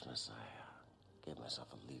last Christmas, I gave myself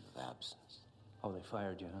a leave of absence. Oh, they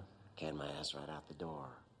fired you, huh? Canned my ass right out the door.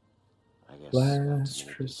 I guess Last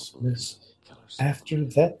Christmas, after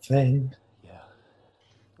that thing. Yeah.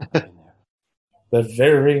 I've been there. The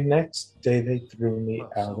very next day they threw me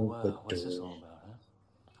out of the What's this all door. about, huh?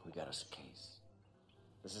 We got us a case.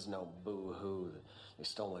 This is no boo-hoo. They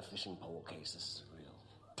stole my fishing pole case. This is real.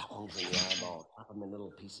 Tongs in the eyeball. Chop them in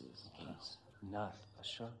little pieces. Case. Not a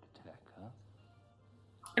shark attack, huh?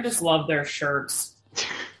 I just love their shirts.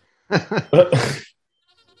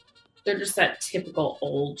 They're just that typical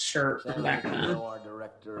old shirt from back then. Our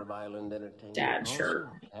director of Island Entertainment. Dad shirt.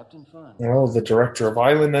 Captain Fun. Oh, the director of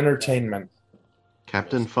Island Entertainment.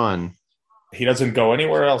 Captain Fun. He doesn't go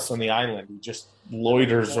anywhere else on the island. He just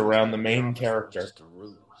loiters around the main character,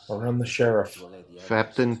 around the sheriff.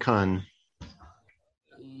 Captain Kun.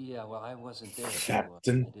 Yeah, well, I wasn't there.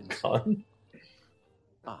 Captain Kun.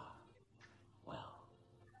 Ah, well,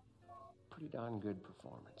 pretty darn good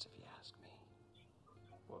performance, if you ask me.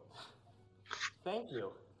 Well, thank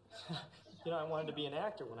you. You know, I wanted to be an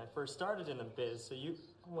actor when I first started in the biz, so you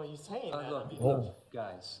saying that. Look,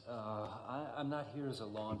 guys, I'm not here as a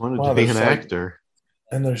law Wanted to be an actor.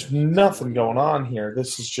 And there's nothing going on here.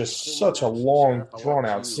 This is just such a long,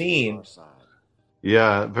 drawn-out scene.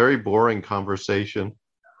 Yeah, very boring conversation.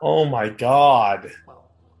 Oh my god.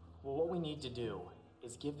 Well, what we need to do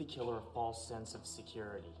is give the killer a false sense of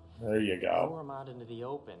security. There you go. Lure him out into the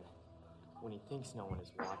open when he thinks no one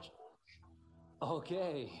is watching.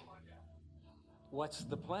 Okay. What's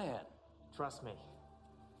the plan? Trust me,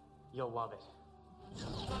 you'll love it.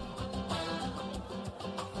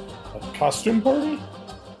 A costume party?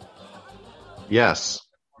 Yes.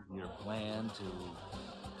 Your plan to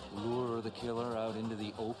lure the killer out into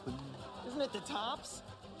the open? Isn't it the tops?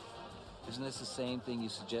 Isn't this the same thing you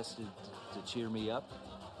suggested to cheer me up?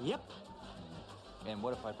 Yep. And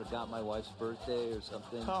what if I forgot my wife's birthday or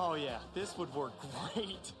something? Oh yeah, this would work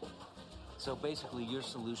great. So basically, your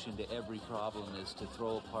solution to every problem is to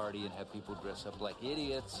throw a party and have people dress up like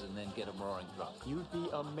idiots and then get them roaring drunk. You'd be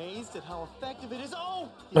amazed at how effective it is. Oh,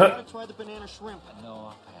 you gotta try the banana shrimp. No,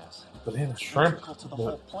 I'll pass. Banana shrimp? Critical to the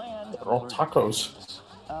whole plan. They're all tacos.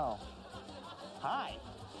 Oh, hi.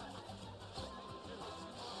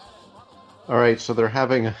 All right, so they're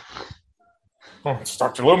having a... Oh, it's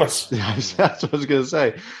Dr. Loomis. Yeah, that's what I was going to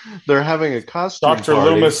say. They're having a costume Dr. party.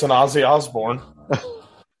 Loomis and Ozzy Osbourne.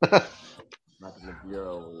 Not in the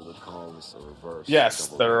Bureau would call this a reverse. Yes,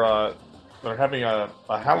 they're having a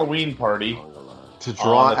Halloween party To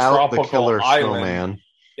draw on out the tropical killer island. snowman.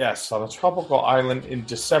 Yes, on a tropical island in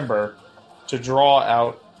December to draw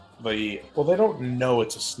out the... Well, they don't know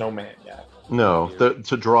it's a snowman yet. No,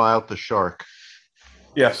 to draw out the shark.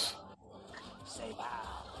 Yes.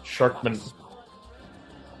 Sharkman.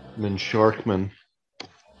 Sharkman.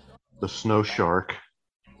 The snow shark.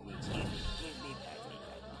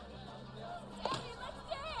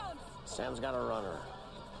 Sam's got a runner.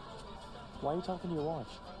 Why are you talking to your watch?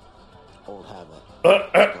 Old habit.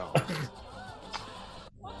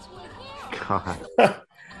 God.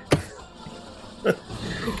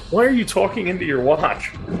 Why are you talking into your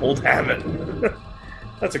watch? Old habit.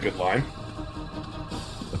 That's a good line.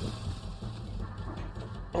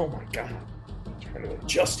 Oh my god. I'm trying to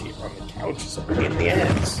adjust here on the couch is a pain in the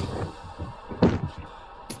ass.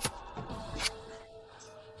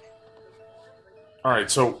 Alright,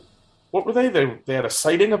 so what were they? They had a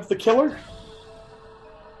sighting of the killer?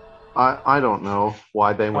 I don't know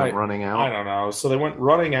why they went running out. I don't know. So they went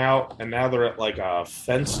running out, and now they're at like a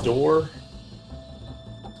fence door.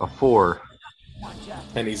 A 4.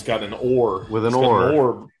 And he's got an oar. With an He's got oar. an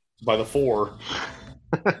oar by the 4.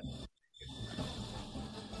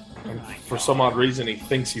 And for some odd reason, he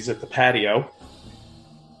thinks he's at the patio.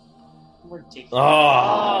 Ridiculous.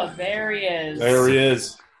 Ah. Oh, there he is. There he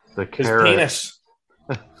is. The His carrot. penis.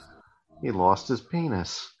 He lost his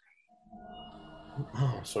penis.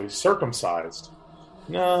 Oh, so he's circumcised.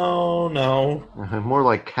 No. More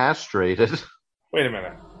like castrated. Wait a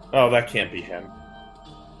minute. Oh, that can't be him.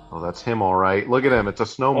 Oh, that's him, all right. Look at him. It's a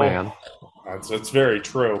snowman. That's very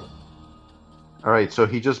true. All right, so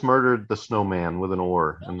he just murdered the snowman with an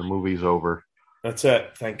oar, and the movie's over. That's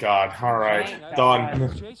it. Thank God. All right. Thank Done.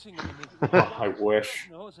 God. Oh, I wish.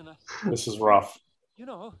 This is rough. You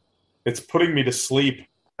know. It's putting me to sleep.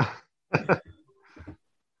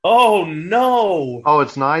 Oh, no. Oh,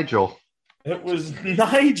 it's Nigel. It was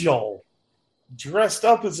Nigel. dressed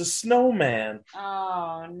up as a snowman.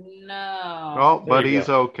 Oh no. Oh, but There you he's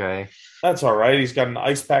go. okay. That's all right. He's got an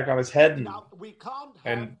ice pack on his head and, Now, we can't have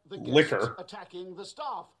and the guests liquor. attacking the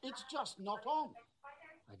staff. It's just not on.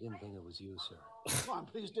 I didn't think it was you, sir. Well, I'm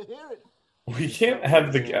pleased to hear it. We can't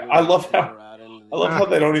have the. I love how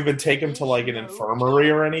they don't even take him to like an infirmary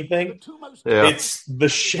or anything. Yeah. It's the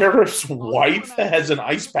sheriff's wife that has an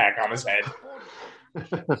ice pack on his head.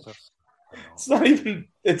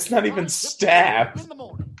 It's not even stabbed. In the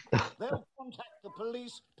morning, they'll contact the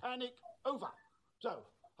police. Panic over. So,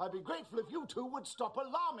 I'd be grateful if you two would stop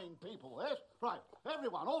alarming people. Yes? Right,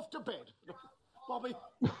 everyone off to bed. Bobby.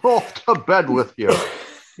 Off to bed with you.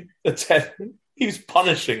 That's it. He's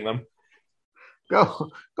punishing them. Go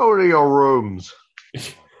to your rooms.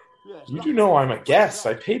 You do know I'm a guest.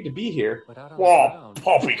 I paid to be here. Whoa,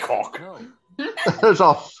 poppycock. There's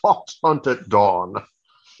a fox hunt at dawn.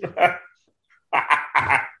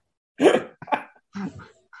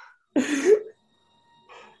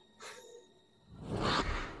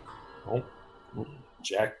 Oh,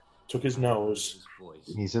 Jack took his nose.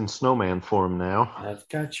 He's in snowman form now. I've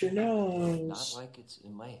got your nose. Not like it's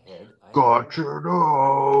in my head. Got your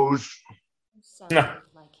nose. Sounds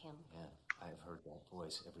like him. Yeah, I've heard that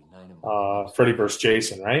voice every night of my Freddy vs.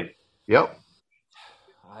 Jason, right? Yep.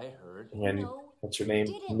 I heard. And what's her name?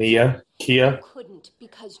 Mia? Kia? Couldn't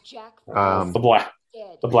because Jack The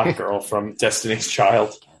black girl from Destiny's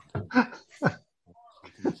Child. No,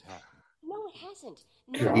 it hasn't.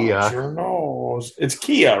 No. Got your nose. It's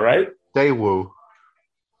Kia, right? Daewoo.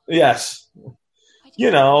 Yes. You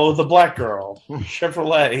know, the black girl.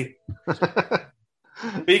 Chevrolet.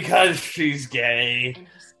 Because she's gay.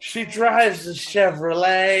 She drives a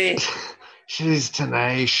Chevrolet. She's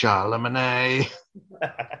Tanae Charlemagne.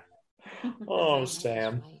 Oh,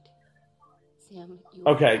 Sam. Sam,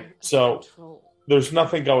 Okay, so there's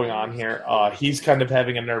nothing going on here. He's kind of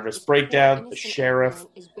having a nervous breakdown. The sheriff,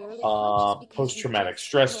 post-traumatic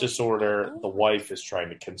stress disorder. The wife is trying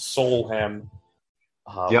to console him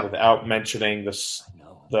without mentioning this,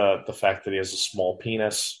 the fact that he has a small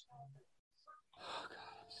penis.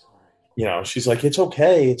 You know, she's like, it's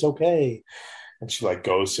okay. And she like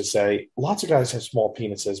goes to say, lots of guys have small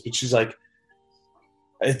penises, but she's like,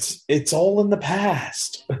 it's all in the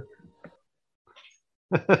past.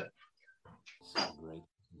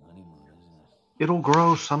 It'll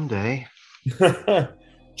grow someday.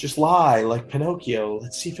 Just lie like Pinocchio.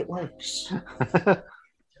 Let's see if it works.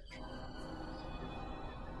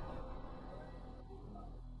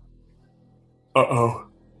 Uh-oh.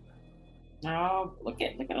 Oh, look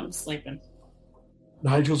at him sleeping.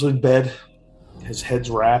 Nigel's in bed. His head's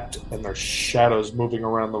wrapped, and there's shadows moving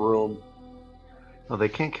around the room. Well, they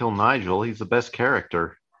can't kill Nigel. He's the best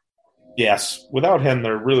character. Yes. Without him,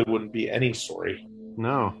 there really wouldn't be any story.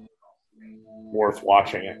 No. Worth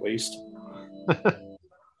watching, at least.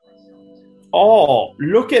 Oh,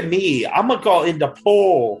 look at me. I'm going to go in the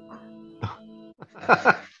pool.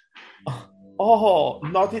 Oh,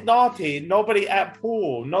 naughty. Nobody at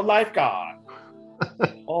pool. No lifeguard.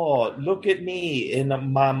 Oh, look at me in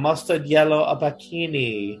my mustard yellow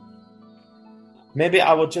bikini. Maybe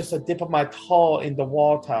I will just dip my toe in the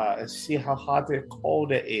water and see how hot or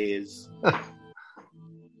cold it is.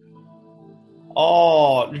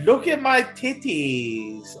 Oh, look at my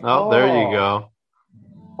titties. Oh, there you go.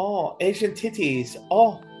 Oh, Asian titties.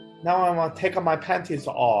 Oh, now I'm going to take my panties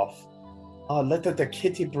off. Oh, let the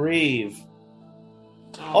kitty breathe.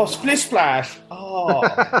 Oh, splish splash.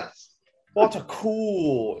 Oh, water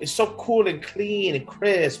cool. It's so cool and clean and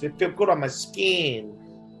crisp. It feels good on my skin.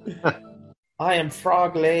 I am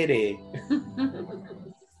Frog Lady.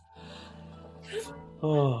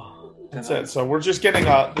 Oh, that's it. So we're just getting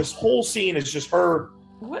this whole scene is just her.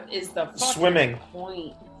 What is the swimming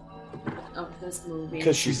point of this movie?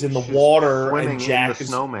 Because she's in the water Swimming and Jack in the is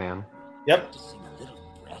snowman. Yep.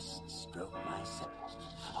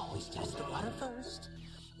 Always test the water first.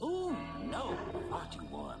 Ooh, no, far too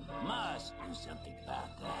warm. Must do something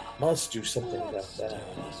about that. Must do something about that.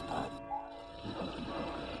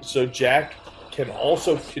 So Jack can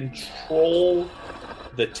also control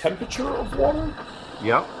the temperature of water?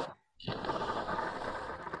 Yep.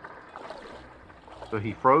 So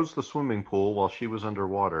he froze the swimming pool while she was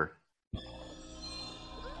underwater.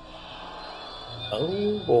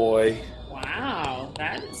 Oh boy. Wow,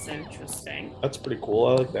 that is interesting. That's pretty cool.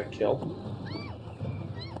 I like that kill.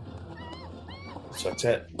 So that's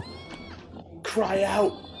it. Cry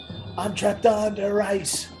out! I'm trapped under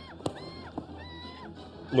ice!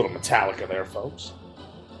 A little Metallica there, folks.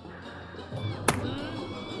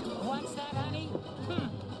 What's that, honey?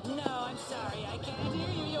 No, I'm sorry. I can't hear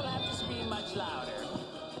you. You'll have to scream much louder.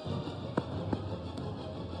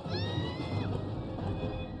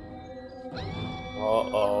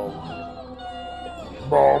 Uh-oh.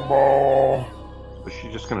 Mama. Was she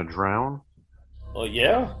just gonna drown? Well,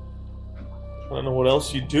 yeah. I don't know what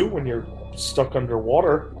else you do when you're stuck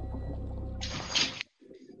underwater.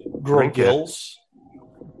 Grow Drink it. gills.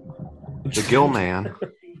 The Gill Man.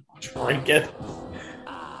 Drink it.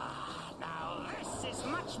 Now this is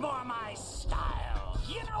much more my style.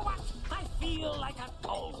 You know what? I feel like a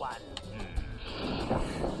cold one.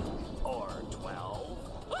 Or 12.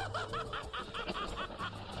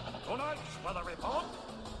 Tonight's weather report.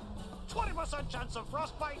 20% chance of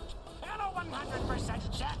frostbite and a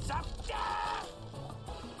 100% chance of death.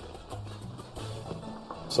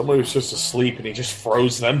 Somebody was just asleep and he just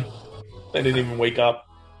froze them. They didn't even wake up.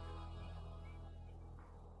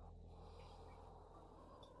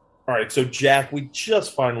 Alright, so Jack, we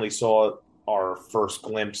just finally saw our first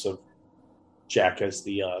glimpse of Jack as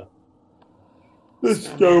the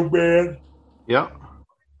snowman. Yep.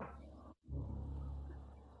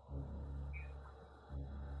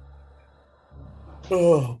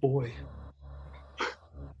 Oh boy.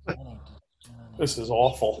 This is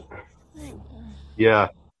awful. Yeah.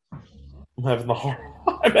 I'm having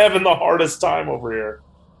the hardest time over here.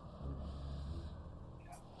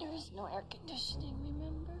 There's no air conditioning,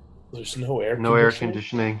 remember? There's no air No air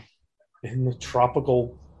conditioning. in the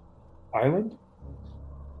tropical island?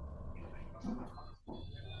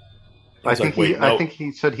 I think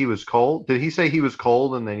he said he was cold. Did he say he was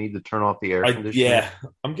cold and they need to turn off the air conditioning? Yeah,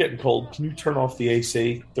 I'm getting cold. Can you turn off the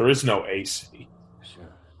AC? There is no AC.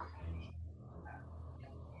 Sure.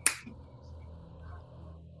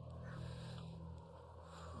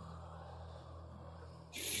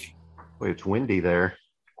 Wait, it's windy there.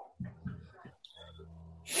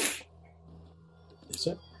 Is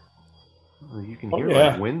it? Well, you can hear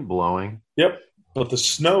like wind blowing. Yep, but the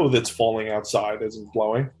snow that's falling outside isn't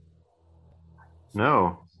blowing.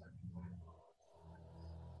 No.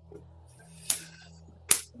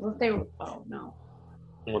 What if they? Oh no.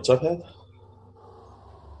 What's up, Ed?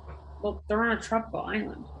 Well, they're on a tropical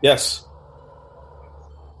island. Yes.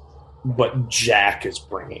 But Jack is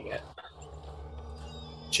bringing it.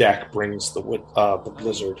 Jack brings the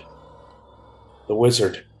blizzard. The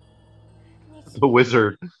wizard. The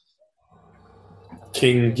wizard.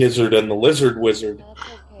 King Gizzard and the Lizard Wizard.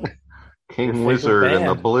 King Wizard and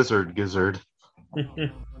the Blizzard Gizzard. No,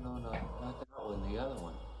 not that one. The other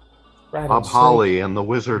one. Bob Holly and the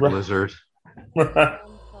Wizard Lizard. Chocolate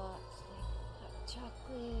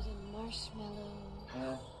and marshmallow.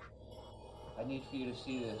 Yeah. I need for you to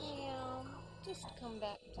see this. Yeah, just come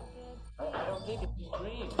back to bed. I don't think it's a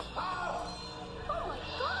dream.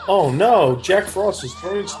 Oh no, Jack Frost is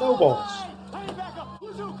throwing snowballs.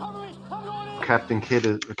 Captain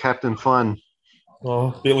Fun.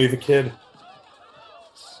 Oh, Billy the Kid.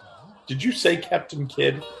 Did you say Captain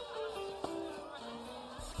Kidd?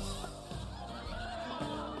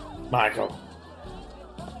 Michael.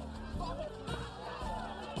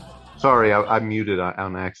 Sorry, I muted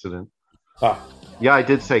on accident. Ah. Yeah, I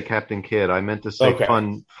did say Captain Kidd. I meant to say Okay.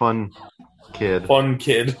 fun kid. Fun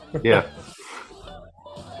kid. Yeah.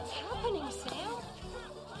 What's happening, Sam?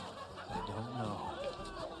 I don't know.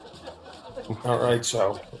 All right,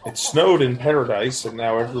 so it snowed in Paradise, and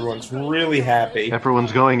now everyone's really happy.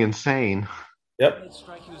 Everyone's going insane. Yep,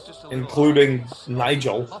 including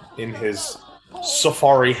Nigel in his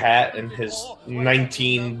safari hat and his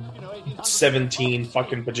 1917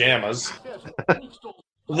 fucking pajamas.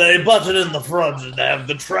 They button in the front and have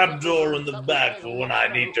the trapdoor in the back for when I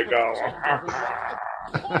need to go.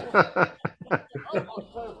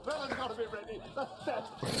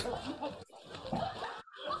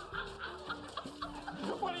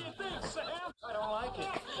 What do you think, Sam? I don't like it.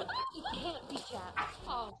 It can't be Jack.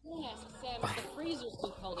 Oh, don't ask Sam if the freezer's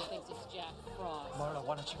too cold. He thinks it's Jack Frost. Marla,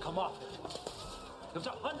 why don't you come off it? It was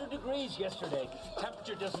 100 degrees yesterday.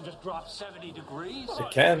 Temperature doesn't just drop 70 degrees.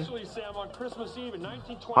 It can. Actually, Sam, on Christmas Eve in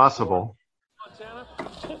 1924, Possible. Montana,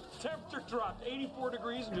 temperature dropped 84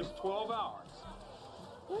 degrees in just 12 hours.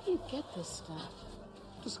 Where do you get this stuff?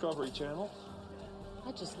 Discovery Channel.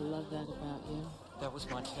 I just love that about you. That was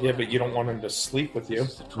Montana. Yeah, but you don't want him to sleep with you.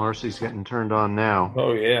 Marcy's getting turned on now.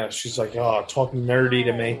 Oh, yeah. She's like, oh, talking nerdy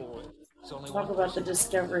to me. Talk about the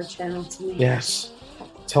Discovery Channel to me. Yes.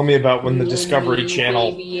 Tell me about when the Discovery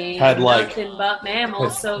Channel had, like, nothing but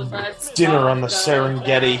mammals, so let's dinner on the talk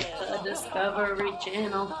Serengeti. about the Discovery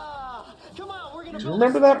Channel. Do you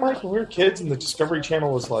remember that, Mike, when we were kids and the Discovery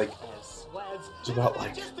Channel was like, it's about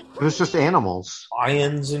like It was just animals.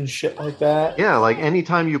 lions and shit like that? Yeah, like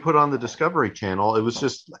anytime you put on the Discovery Channel, it was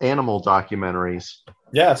just animal documentaries.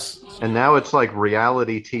 Yes. And now it's like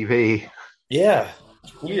reality TV. Yeah.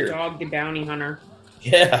 It's weird. Dog the Bounty Hunter.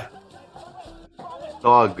 Yeah.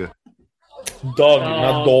 Dog. Dog,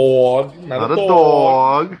 not dog. Not a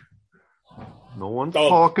dog. No one's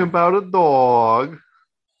talking about a dog.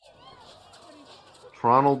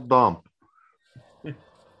 Ronald Dump.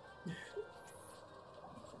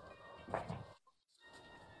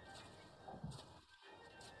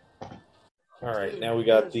 All right, now we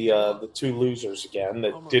got the two losers again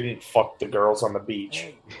that didn't fuck the girls on the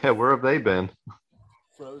beach. Yeah, where have they been?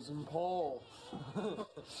 Frozen pole.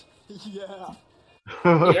 Yeah.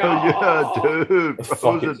 Yeah, dude.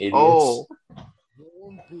 Frozen pole.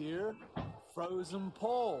 Warm beer, frozen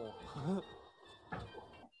pole.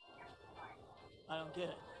 I don't get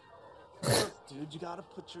it. Look, dude, you gotta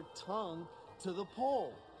put your tongue to the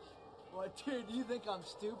pole. What, dude, you think I'm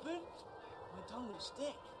stupid? My tongue will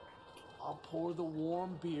stick. I'll pour the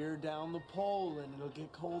warm beer down the pole and it'll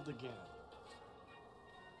get cold again.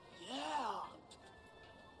 Yeah.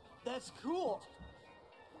 That's cool.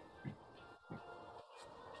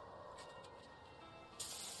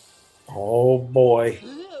 Oh boy!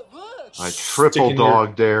 I triple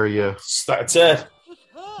dog dare you. That's it.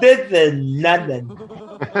 This is nothing.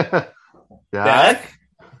 Dak?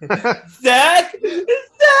 Dak?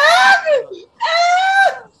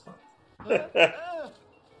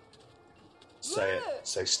 Say it.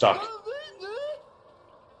 Say stuck.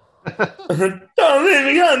 Don't leave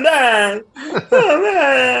me on that.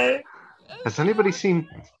 Has anybody seen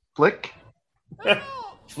Flick?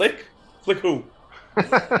 Flick? Flick who? My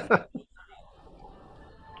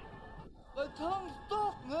tongue's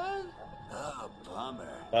stuck, man. Oh, bummer.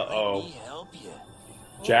 Uh-oh. Let me help you.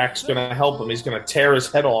 Jack's gonna help him. He's gonna tear his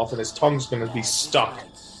head off and his tongue's gonna be stuck.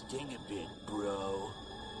 Sting a bit, bro.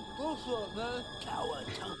 What's up, man?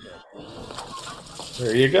 Kawatunga.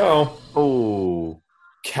 There you go. Oh.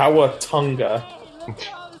 Kawatunga.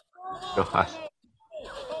 God.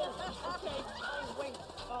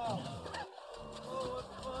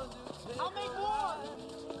 I'll make more.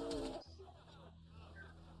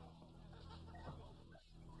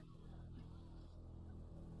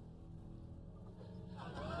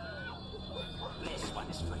 This one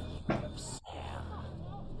is for you, Sam.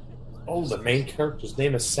 Oh, the main character's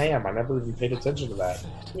name is Sam. I never even paid attention to that.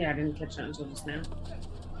 Yeah, I didn't catch that until just now.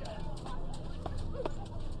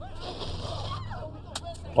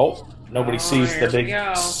 Oh, nobody sees the here we big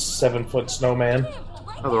go. 7-foot snowman.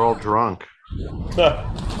 Oh, they're all drunk.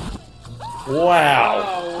 Wow.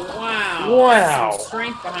 Oh, wow. Wow. Some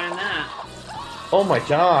strength behind that. Oh my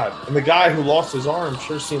god. And the guy who lost his arm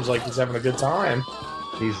sure seems like he's having a good time.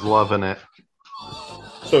 He's loving it.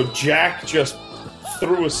 So Jack just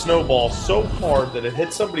threw a snowball so hard that it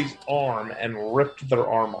hit somebody's arm and ripped their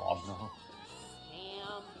arm off.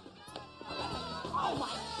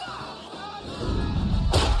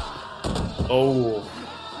 Oh.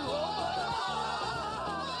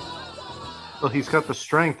 Well, he's got the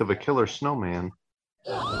strength of a killer snowman.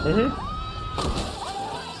 Mm-hmm.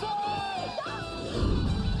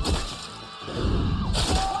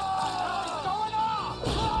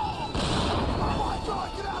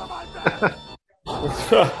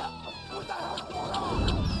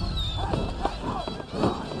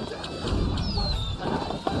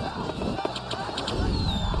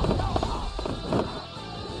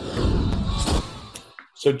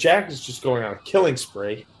 So Jack is just going on a killing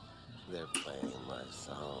spree. They're playing my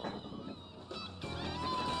song.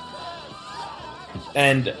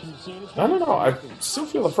 And I don't know, I still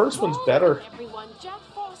feel the first one's better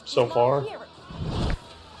so far.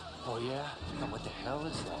 Oh, yeah? And what the hell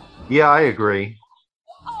is that? Yeah, I agree.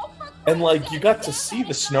 And like, you got to see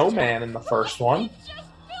the snowman in the first one.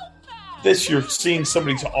 This, you're seeing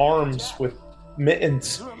somebody's arms with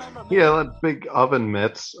mittens. Yeah, that big oven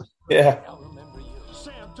mitts. Yeah.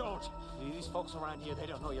 Sam, don't. These folks around here, they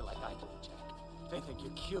don't know you like I do, Jack. They think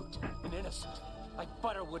you're cute and innocent, like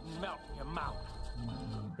butter wouldn't melt in your mouth.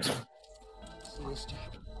 See this,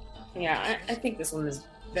 Jack? Yeah, I think this one is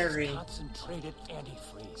very Concentrated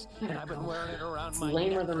antifreeze. And I've been wearing it around my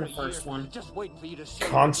lamer neck than for the a first year. one. Just waiting for you to show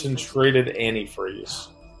Concentrated antifreeze.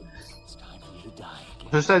 It's time for you to die again.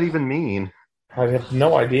 What does that even mean? I have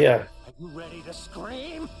no idea. Are you ready to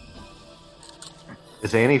scream?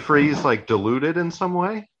 Is antifreeze like diluted in some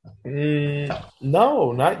way?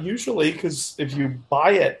 No, not usually, because if you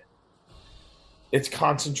buy it, it's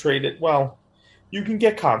concentrated. Well, you can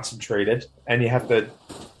get concentrated, and you have to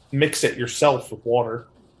mix it yourself with water.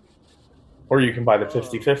 Or you can buy the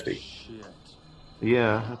 50-50.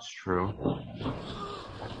 Yeah, that's true.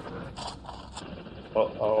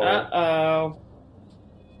 Uh-oh. Uh-oh.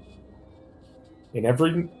 In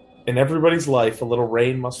everybody's life, a little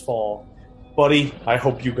rain must fall. Buddy, I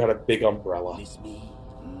hope you got a big umbrella. Miss me?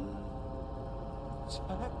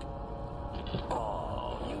 Jack? Oh,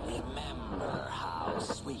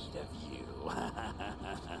 sweet of you.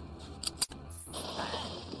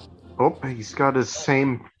 Oh, he's got his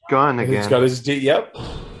same gun again. He's got his yep.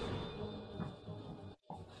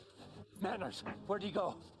 Manners, where'd he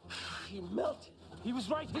go? He melted. He was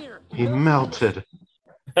right here. He melted.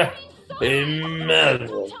 He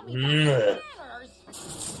melted.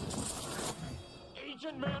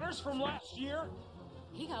 Agent Manners from last year?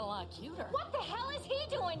 He got a lot cuter. What the hell is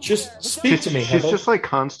he doing Just here? speak to me, She's Heather. just like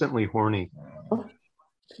constantly horny.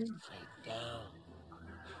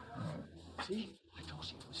 See? I told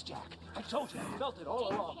you it was Jack. I told you. I felt it all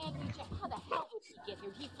along. Can't be Jack. How the hell did he get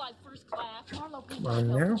here? He fly first class. Marlo, we I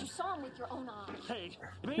know, know. but you saw him with your own eyes. Hey,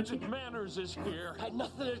 Agent Manners is here. Had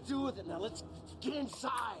nothing to do with it. Now let's get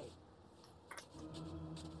inside.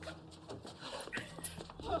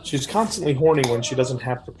 She's constantly horny when she doesn't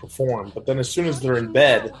have to perform, but then as soon as they're in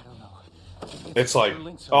bed, it's like,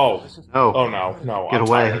 oh no, Get I'm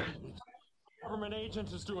away. tired. Government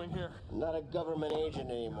agent is doing here. I'm not a government agent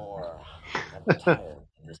anymore.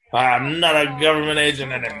 I'm not a government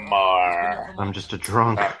agent anymore. I'm just a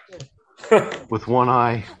drunk with one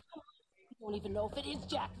eye. You don't even know if it is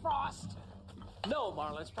Jack Frost. No,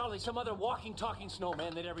 Marla, it's probably some other walking, talking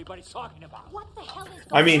snowman that everybody's talking about. What the hell is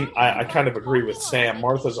I mean, I kind of agree with Sam.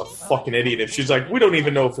 Martha's a fucking idiot if she's like, we don't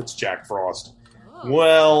even know if it's Jack Frost.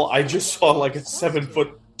 Well, I just saw like a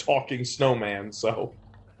 7-foot talking snowman, so.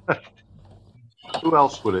 Who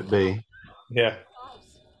else would it be? Yeah.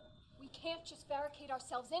 We can't just barricade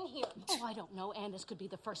ourselves in here. Oh, I don't know. And this could be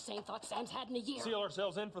the first sane thought Sam's had in a year. Seal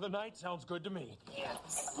ourselves in for the night sounds good to me.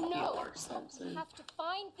 No. We have to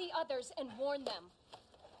find the others and warn them.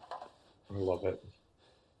 I love it.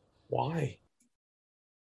 Why?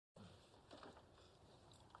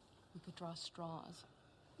 We could draw straws.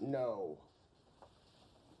 No.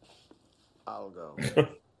 I'll go.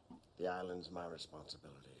 The island's my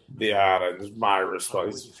responsibility. The island is my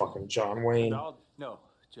response. He's fucking John Wayne. No,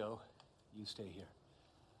 Joe, you stay here.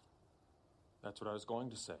 That's what I was going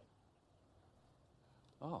to say.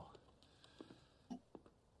 Oh.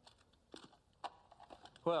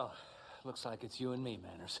 Well, looks like it's you and me,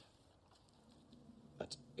 Manners.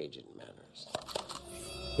 That's Agent Manners.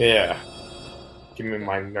 Yeah. Give me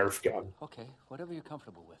my Nerf gun. Okay, whatever you're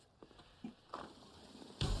comfortable with.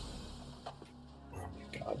 Oh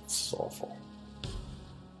my god, it's awful.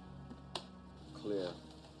 Clear.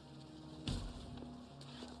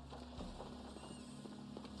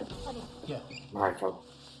 Honey, Yeah. Michael.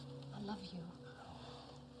 I love you.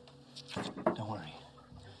 Don't worry.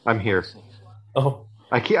 I'm here. Oh.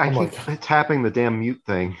 I keep Oh my tapping the damn mute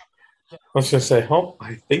thing. I was gonna say, oh,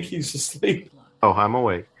 I think he's asleep. Oh, I'm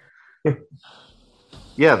awake.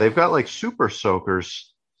 Yeah, they've got like super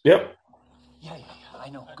soakers. Yep. Yeah, I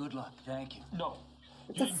know. Good luck. Thank you. No.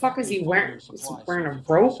 What the fuck is he wearing? Is he wearing a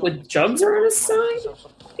rope with jugs around his side?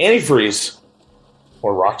 Antifreeze.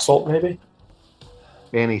 Or rock salt, maybe?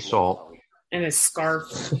 Anti-salt. And his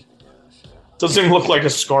scarf. Doesn't even look like a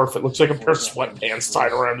scarf. It looks like a pair of sweatpants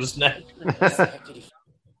tied around his neck.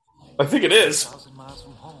 I think it is.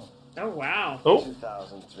 Oh, wow. Oh.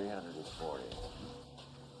 2,340.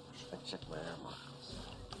 I checked my air miles.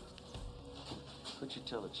 Could you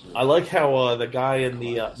tell that you... I like how the guy in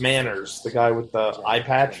the Manners, the guy with the eye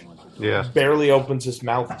patch, Yeah. barely opens his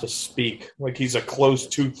mouth to speak. Like he's a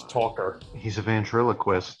closed-toothed talker. He's a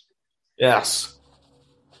ventriloquist. Yes.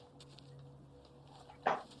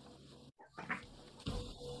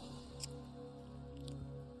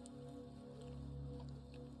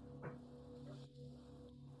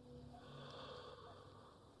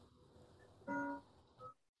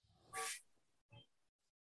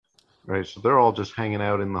 Right, so they're all just hanging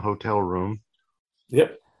out in the hotel room.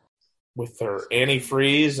 Yep. With their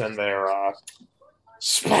antifreeze and their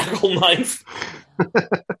spackle knife.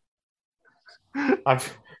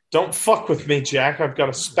 Don't fuck with me, Jack. I've got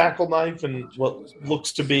a spackle knife and what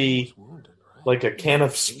looks to be like a can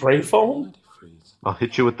of spray foam. I'll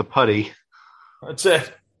hit you with the putty. That's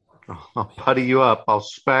it. I'll putty you up. I'll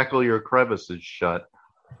spackle your crevices shut.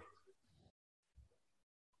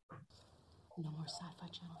 No more sci-fi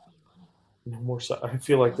channel for you, honey. No more. I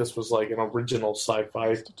feel like this was like an original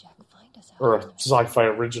sci-fi or a sci-fi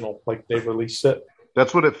original, like they released it.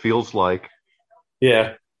 That's what it feels like.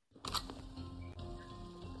 Yeah.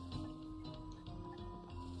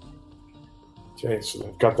 Okay, so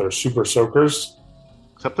they've got their super soakers.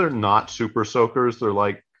 Except they're not super soakers. They're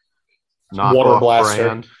like Water knockoff blaster.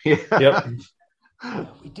 brand. Yeah. Yep.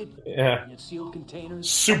 We did. Yeah. We had sealed containers.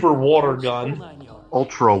 Super water gun.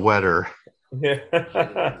 Ultra wetter.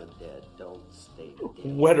 Yeah.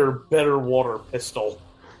 Wetter, better water pistol.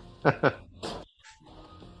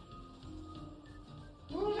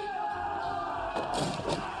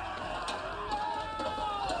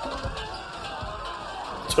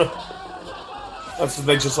 That's when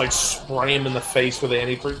they just like spray him in the face with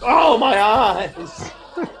antifreeze. Oh, my eyes!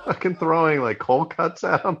 Fucking throwing like cold cuts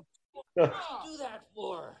at him. What do you do that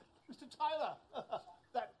for? Mr. Tyler,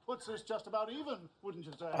 that puts us just about even, wouldn't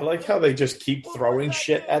you say? I like how they just keep throwing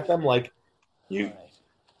shit at them. Like, you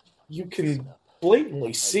can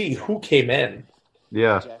blatantly see who came in.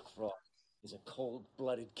 Yeah. Jack Frost is a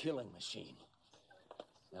cold-blooded killing machine.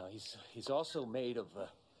 Now, he's also made of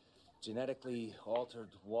genetically altered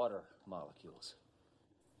water molecules.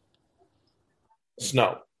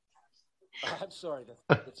 Snow. I'm sorry,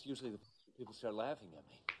 that's usually the people start laughing at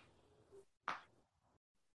me.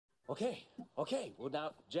 Okay. Well,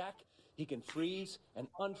 now, Jack, he can freeze and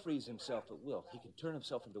unfreeze himself at will. He can turn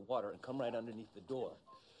himself into water and come right underneath the door.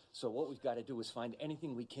 So what we've got to do is find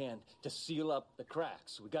anything we can to seal up the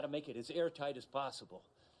cracks. We've got to make it as airtight as possible.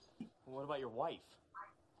 What about your wife?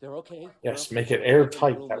 They're okay. Yes, make it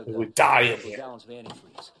airtight. That way we die in here. Gallons of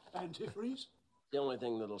antifreeze. Antifreeze? The only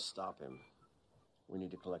thing that'll stop him. We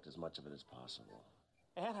need to collect as much of it as possible.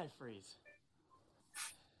 Antifreeze.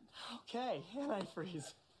 Okay,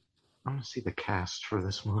 antifreeze. I want to see the cast for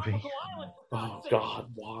this movie. Oh, God,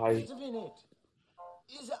 why? Wait a minute.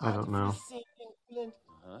 Is I don't know. safe in Flint?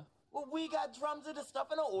 Well, we got drums of the stuff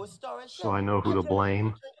in our old storage. So I know who to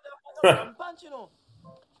blame. Bunch, you know.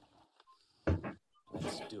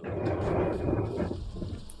 Let's do it.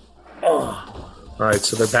 All right,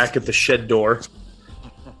 so they're back at the shed door.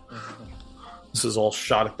 This is all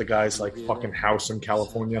shot at the guy's like fucking house in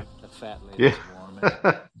California. The fat lady.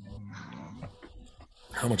 Yeah.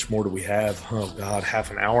 How much more do we have? Oh God,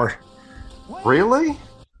 half an hour. Really?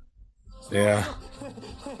 Yeah.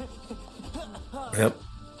 Yep.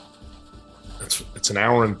 It's an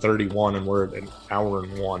hour and 31, and we're at an hour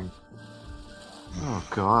and 1. Oh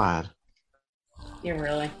God. Yeah,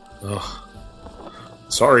 really. Ugh.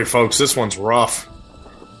 Sorry, folks. This one's rough.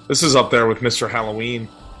 This is up there with Mr. Halloween.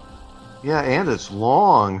 Yeah, and it's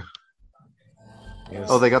long. Yes.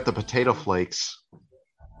 Oh, they got the potato flakes.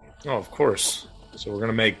 Oh, of course. So we're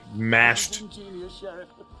gonna make mashed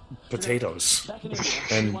potatoes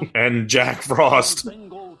and Jack Frost.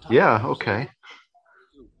 Yeah. Okay.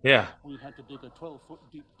 Yeah. We had to dig a 12-foot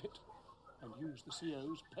deep pit and use the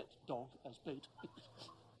CO's pet dog as bait.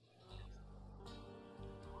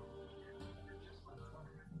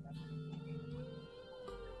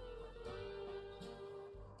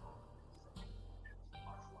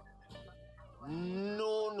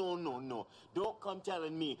 No. Don't come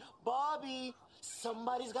telling me. Bobby,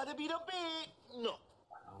 somebody's got to be the bait. No.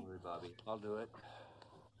 Don't worry, Bobby. I'll do it.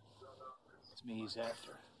 It's me he's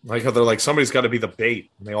after. Like how they're like, somebody's got to be the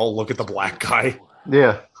bait. And they all look at the black guy.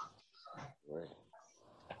 Yeah. I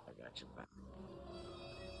got your back.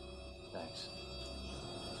 Thanks.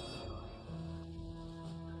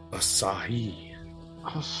 Asahi.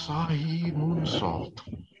 Asahi moon salt.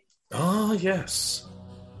 Oh, yes.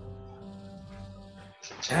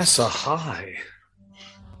 Asahi.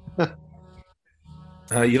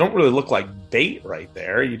 You don't really look like bait right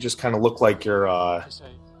there. You just kind of look like you're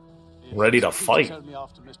ready to fight. Tell me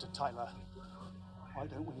after Mr. Tyler. Why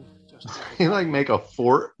don't we just You like make a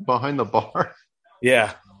fort behind the bar?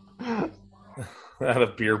 Yeah. Out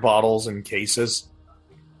of beer bottles and cases.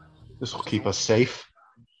 This will keep us safe.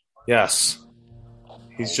 Yes.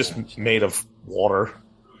 He's just made of water.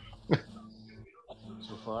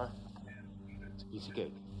 So far, it's a piece of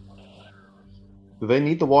cake. Do they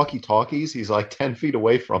need the walkie-talkies? He's like 10 feet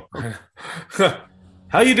away from them.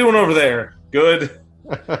 How you doing over there? Good.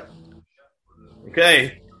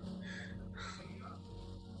 Okay.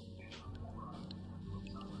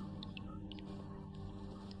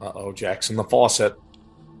 Uh-oh, Jack's in the faucet.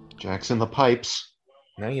 Jack's in the pipes.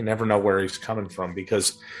 Now you never know where he's coming from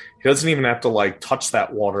because he doesn't even have to like touch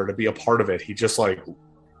that water to be a part of it. He just like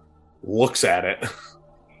looks at it.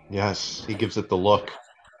 Yes, he gives it the look.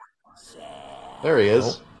 There he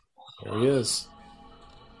is. Oh, there he is.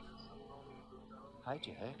 Hi,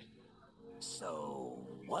 Jack. So,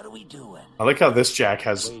 what are we doing? I like how this Jack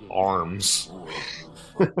has arms.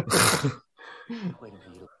 The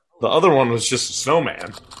other one was just a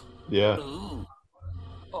snowman. Yeah. Ooh.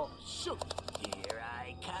 Oh, shoot. Here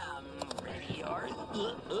I come. Ready or...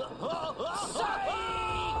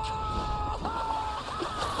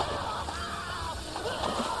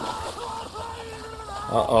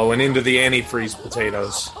 Uh-oh, and into the antifreeze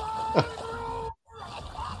potatoes.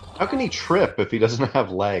 How can he trip if he doesn't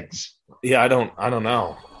have legs? Yeah, I don't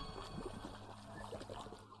know.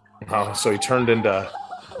 Oh, so he turned into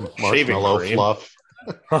shaving Marshmallow cream. fluff.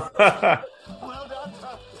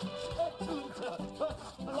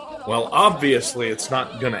 Well, obviously, it's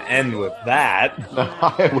not going to end with that.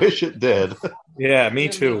 I wish it did. Yeah, me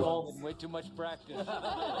too. Way too much practice. You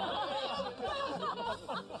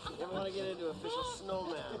ever want to get into official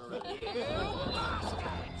snowman?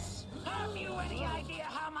 Have you any idea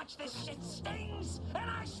how much this shit stings? And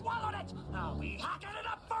I swallowed it! I'll be hacking it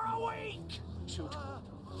up for a week! Shoot.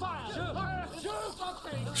 Fire! Shoot! Fire! Shoot!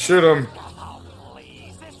 Something! Shoot him. Oh,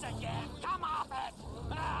 please, this again! Come off it!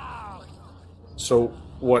 Oh, So,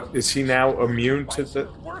 what, is he now immune to the...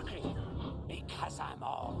 working! Because I'm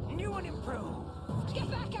all new and improved! Get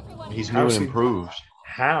back, everyone! He's new How's and he- improved.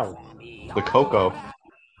 How? The cocoa.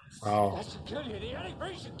 Oh. That should kill you! The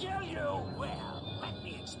antifreeze should kill you! Well, let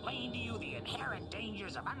me explain to you the inherent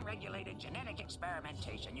dangers of unregulated genetic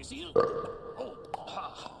experimentation. You see... excuse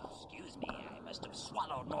me, I must have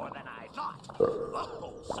swallowed more than I thought.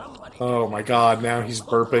 Somebody... Oh my god, now he's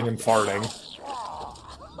burping and farting.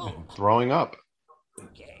 Throwing up.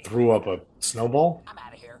 Threw up a snowball? I'm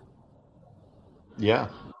out of here. Yeah.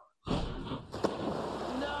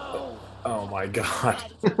 Oh my god.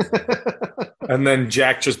 And then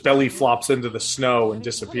Jack just belly flops into the snow and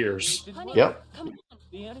disappears. Yep.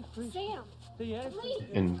 The antifreeze. Sam, The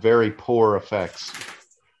antifreeze. In very poor effects.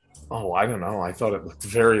 Oh, I don't know. I thought it looked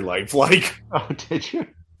very lifelike. Oh, did you?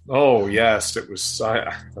 Oh, yes. It was.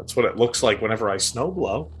 That's what it looks like whenever I snow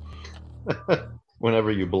blow.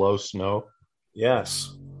 Whenever you blow snow.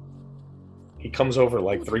 Yes. He comes over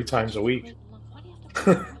like 3 times a week.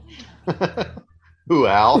 Who,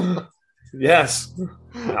 Al? Yes.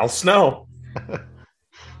 Al Snow.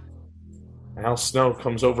 Al Snow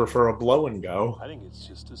comes over for a blow and go. I think it's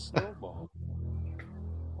just a snowball.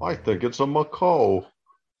 I think it's a macaw.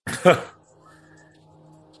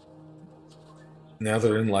 Now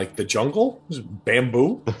they're in like the jungle? Is it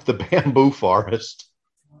bamboo? The bamboo forest.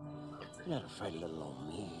 You're not afraid of little old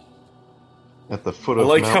me. At the foot I of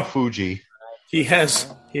like Mount how- Fuji. He has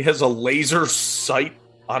a laser sight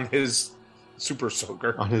on his super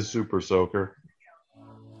soaker. On his super soaker.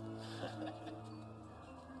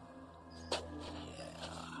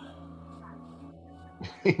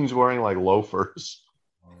 He's wearing like loafers.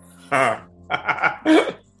 What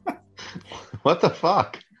the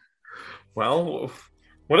fuck? Well,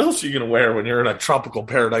 what else are you going to wear when you're in a tropical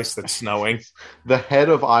paradise that's snowing? The head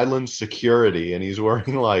of island security, and he's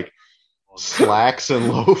wearing like slacks and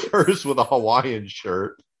loafers with a Hawaiian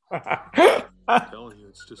shirt. I'm telling you,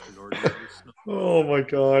 it's just an ordinary snowball. Oh my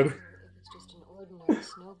god. It's just an ordinary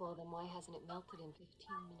snowball, then why hasn't it melted in 15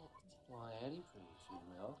 minutes? Why, antifreeze should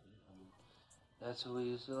melt. That's what we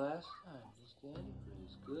used the last time. Just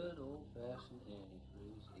antifreeze. Good old-fashioned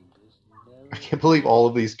antifreeze. It just never... I can't believe all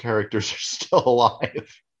of these characters are still alive.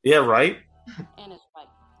 Yeah, right? And it's right.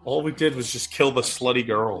 All we did was just kill the slutty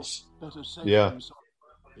girls. Yeah.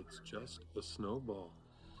 It's just a snowball.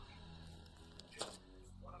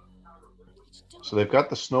 So they've got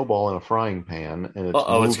the snowball in a frying pan, and it's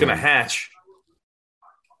Uh-oh, it's going to moving. hatch.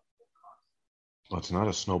 Oh, it's not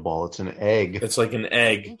a snowball, it's an egg. It's like an I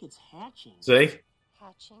egg. think it's hatching. See?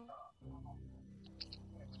 Hatching.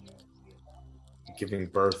 Giving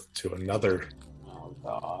birth to another. Oh,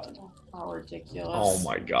 God. How ridiculous. Oh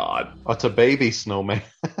my god. Oh, it's a baby snowman.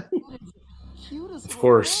 Of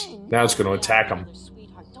course. Now it's going to attack him.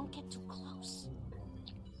 Sweetheart, don't get too close.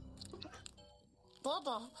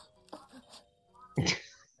 Bubba.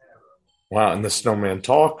 Wow, and the snowman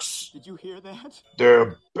talks. Did you hear that?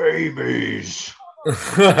 They're babies.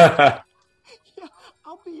 Yeah,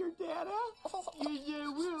 I'll be your dad, huh? Yes, I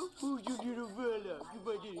will. Oh, you little fella. You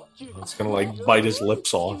my little chicken. It's going to like bite his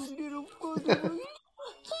lips off. You little fella.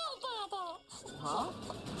 Huh?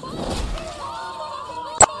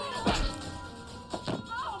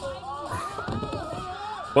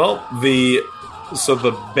 Well, the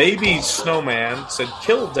baby snowman said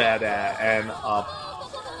kill Dada, and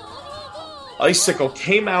icicle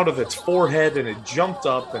came out of its forehead and it jumped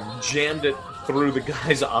up and jammed it through the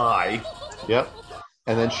guy's eye. Yep.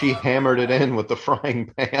 And then she hammered it in with the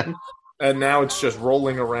frying pan. And now it's just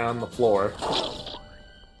rolling around the floor.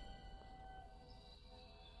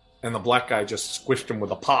 And the black guy just squished him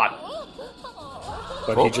with a pot.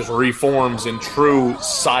 But he just reforms in true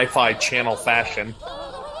sci-fi channel fashion.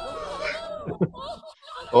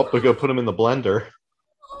 Oh, we go put him in the blender.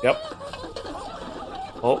 Yep.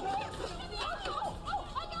 Oh.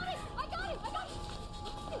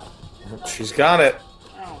 She's got it.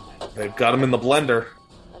 They've got him in the blender.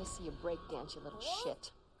 Let us see you break dance, you little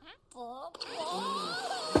shit.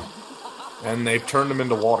 And they've turned him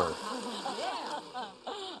into water.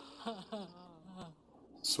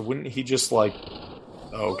 So wouldn't he just like...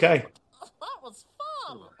 Okay. That was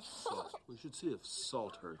fun. Salt. We should see if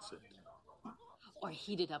salt hurts it. Or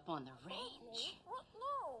heat it up on the range.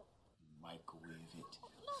 Microwave it.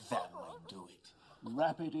 That might do it.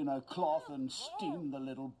 Wrap it in a cloth and steam the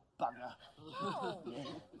little bugger.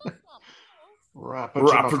 Wrap it in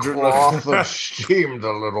a cloth and steam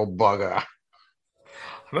the little bugger.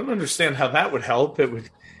 I don't understand how that would help.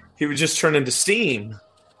 He would just turn into steam.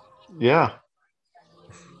 Yeah.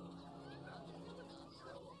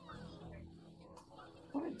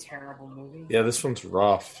 What a terrible movie. Yeah, this one's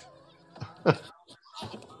rough.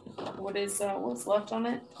 What's left on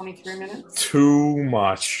it? 23 minutes? Too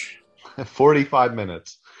much. 45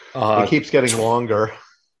 minutes. It keeps getting longer.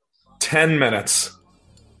 10 minutes.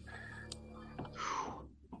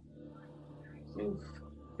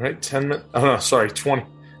 Right, 10 minutes. Oh, no, sorry, 20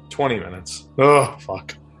 minutes. Oh,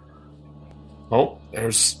 fuck. Oh,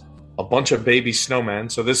 there's a bunch of baby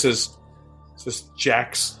snowmen. So this is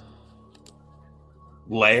Jack's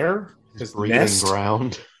lair? His breeding nest?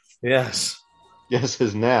 ground. Yes. Yes,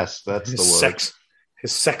 his nest. That's the word.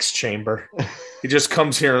 His sex chamber. He just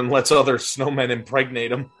comes here and lets other snowmen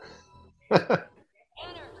impregnate him.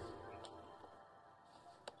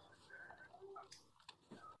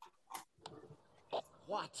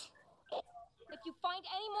 What? If you find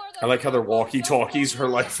any more of I like how their walkie-talkies are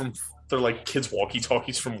like they're like kids'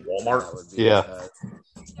 walkie-talkies from Walmart. Yeah. They're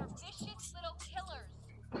vicious little killers.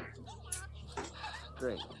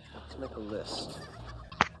 Great. Let's make a list.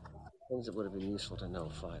 Things that would have been useful to know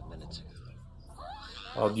 5 minutes ago.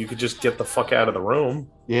 Well, you could just get the fuck out of the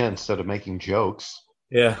room. Yeah, instead of making jokes.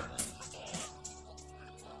 Yeah.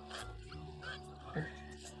 I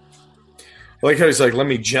like how he's like, let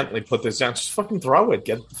me gently put this down. Just fucking throw it.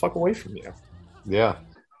 Get the fuck away from you. Yeah.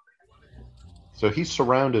 So he's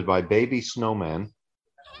surrounded by baby snowmen.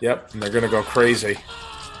 Yep, and they're gonna go crazy.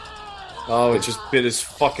 Oh, it just bit his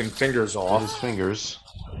fucking fingers off. His fingers.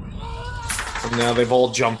 And now they've all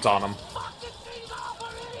jumped on him.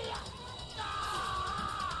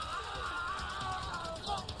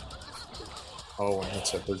 Oh, and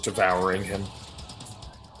that's it. They're devouring him.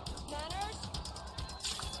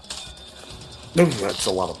 No, that's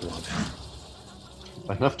a lot of blood.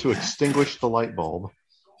 Enough to extinguish the light bulb.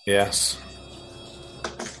 Yes.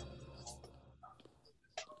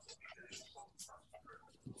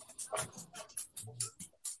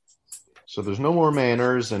 So there's no more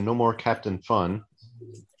manners and no more Captain Fun.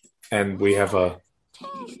 And we have a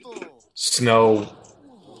snowball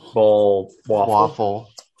waffle.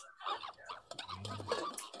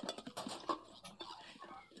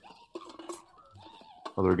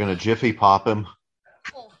 Oh, they're going to Jiffy Pop him.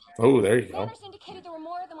 Oh, there you go. Manners indicated there were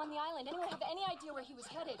more of them on the island. Anyone have any idea where he was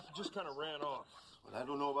headed? Just kind of ran off. Well, I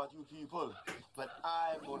don't know about you people, but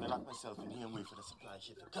I'm going to lock myself in here and wait for the supply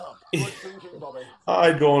ship to come. Good thinking, Bobby.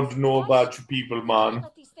 I don't know about you people, man.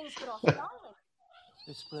 Let these things get off the island.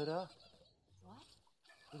 They split up. What?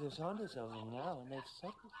 Well, there's hundreds of them now, and they've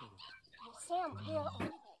segregated. Sam, where are they?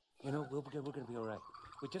 You know, we're going to be all right.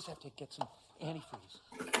 We just have to get some antifreeze.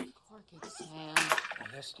 Corked, Sam. Oh,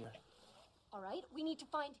 yes, dear. All right, we need to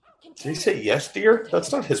find. Did he say yes, dear?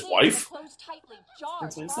 That's not his wife. Close tightly,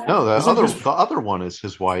 jars. No, the other one is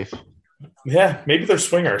his wife. Yeah, maybe they're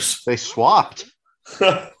swingers. They swapped.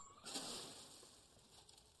 I'm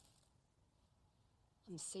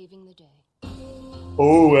saving the day.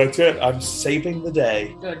 Oh, that's it. I'm saving the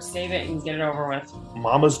day. Good, save it and get it over with.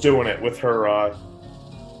 Mama's doing it with her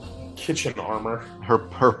kitchen armor.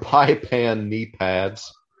 Her pie pan knee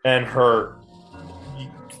pads. And her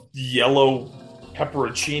yellow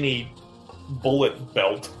pepperoncini bullet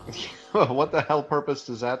belt. What the hell purpose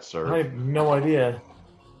does that serve? I have no idea.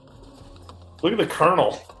 Look at the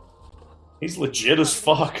Colonel. He's legit as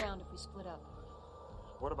fuck.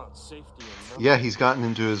 What about safety? Yeah, he's gotten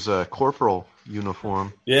into his corporal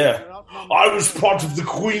uniform. Yeah. I was part of the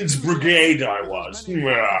Queen's Brigade, I was.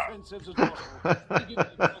 Yeah.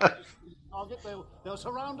 They'll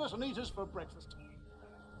surround us and eat us for breakfast.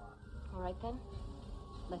 All right, then.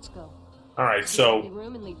 Let's go. All right,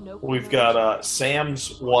 so we've got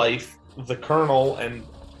Sam's wife, the Colonel, and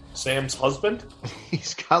Sam's husband.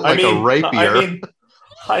 He's got like a rapier.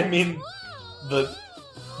 I mean, the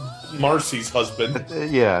Marcy's husband.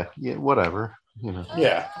 Yeah, whatever. You know.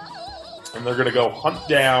 Yeah, and they're gonna go hunt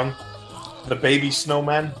down the baby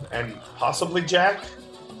snowmen and possibly Jack.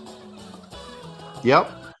 Yep,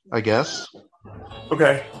 I guess.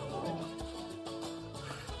 Okay.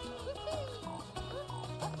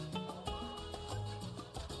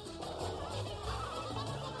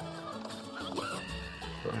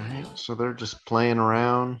 So they're just playing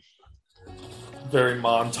around. Very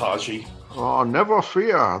montagey. Oh, never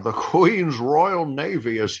fear. The Queen's Royal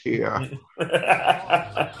Navy is here.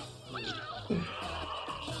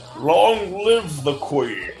 Long live the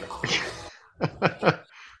Queen.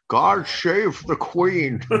 God save the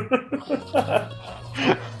Queen.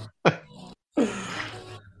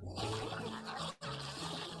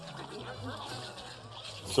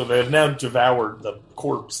 So they have now devoured the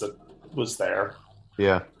corpse that was there.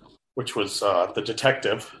 Yeah. Which was the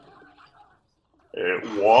detective. It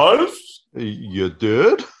was? You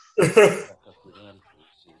did? The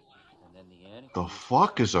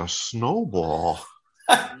fuck is a snowball?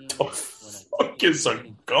 The fuck is a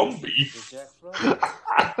Gumby?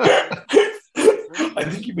 I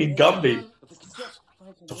think you mean Gumby.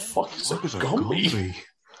 The fuck is a Gumby?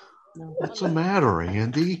 What's the matter,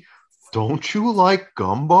 Andy? Don't you like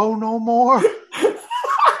gumbo no more?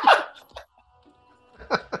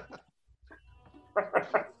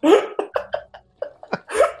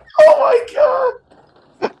 Oh my god!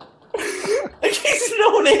 Like he's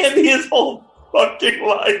known Andy his whole fucking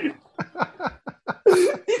life.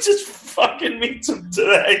 He just fucking meets him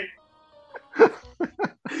today.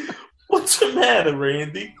 What's the matter,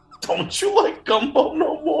 Randy? Don't you like gumbo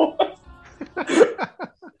no more?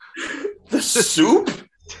 The soup?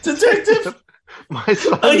 Detective? My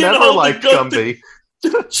son never liked Gumby. The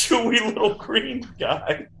chewy little green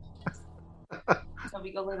guy. Toby,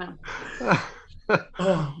 go lay down.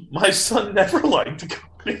 Oh, my son never liked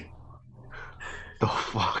Gumby. The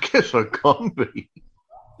fuck is a Gumby?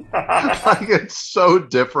 Like, it's so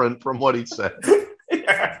different from what he said.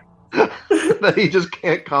 Yeah. That he just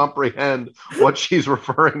can't comprehend what she's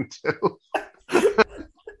referring to.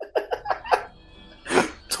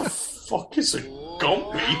 The fuck is a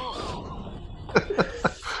Gumby?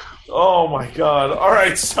 Oh my god! All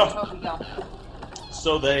right, so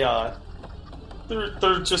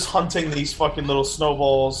they're just hunting these fucking little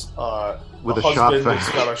snowballs. With the a shop husband vac.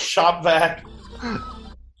 has got a shop vac,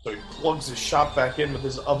 so he plugs his shop vac in with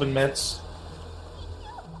his oven mitts.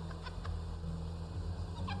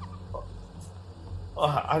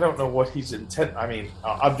 I don't know what he's intent. I mean,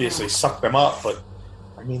 obviously suck them up, but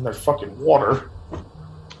I mean they're fucking water.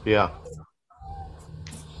 Yeah.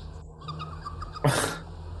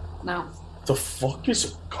 No. The fuck is a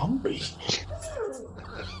Gumby?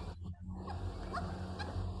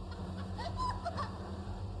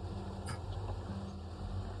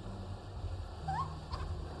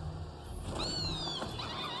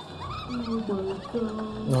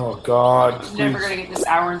 Oh god. He's never gonna get this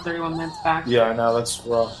hour and 31 minutes back. Yeah, I know, that's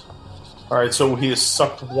rough. Alright, so he has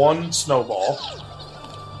sucked one snowball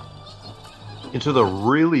into the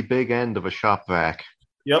really big end of a shop vac.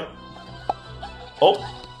 Yep. Oh,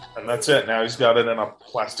 and that's it. Now he's got it in a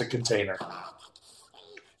plastic container.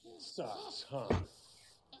 Sucks, huh?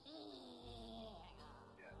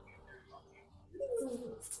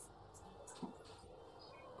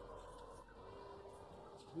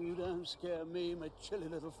 You don't scare me, my chilly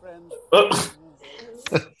little friend.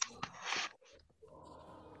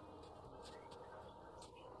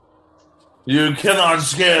 You cannot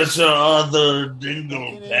scare Sir Arthur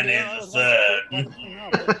Dingle Penny III.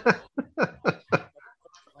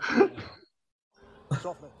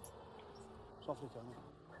 Softly. Softly, Colonel.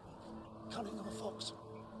 Cunning of a fox.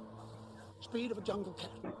 Speed of a jungle cat.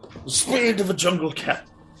 Speed of a jungle cat.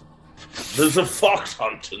 There's a fox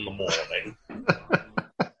hunt in the morning.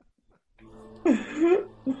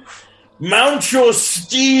 Mount your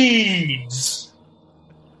steeds.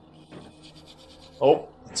 Oh,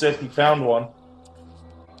 that's it. He found one.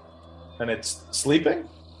 And it's sleeping?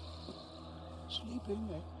 Sleeping,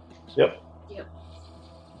 eh? Yep. Yep.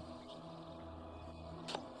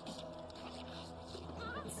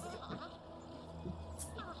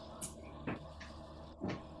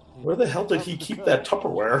 Where the hell did he keep that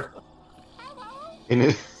Tupperware?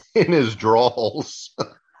 In his drawers.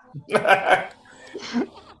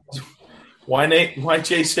 Why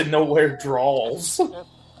Jason nowhere draws?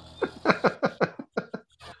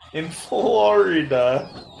 In Florida.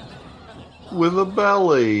 With a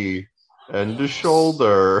belly and a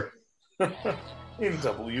shoulder. In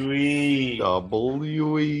W.E.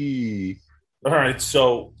 W.E. Alright,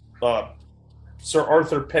 so Sir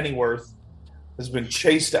Arthur Pennyworth has been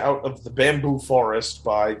chased out of the bamboo forest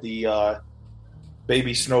by the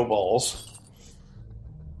baby snowballs.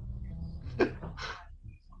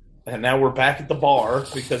 And now we're back at the bar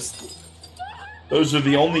because those are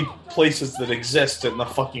the only places that exist in the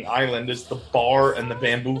fucking island is the bar and the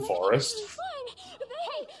bamboo forest.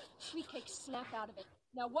 Hey, sweet cake, snap out of it.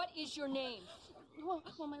 Now, what is your name? Well,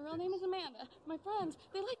 my real name is Amanda. My friends,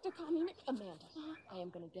 they like to call me Amanda. I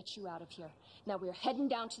am going to get you out of here. Now, we're heading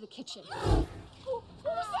down to the kitchen. Who's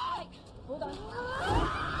that? Hold on.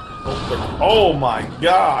 Oh my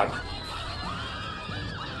god.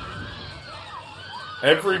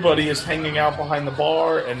 Everybody is hanging out behind the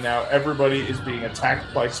bar, and now everybody is being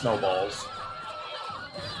attacked by snowballs.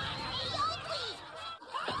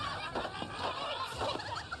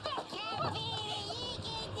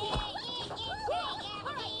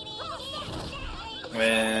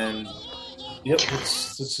 And yep,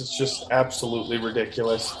 this is just absolutely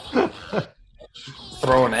ridiculous.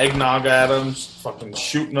 Throwing eggnog at them, fucking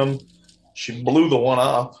shooting them. She blew the one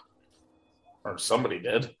up. Or somebody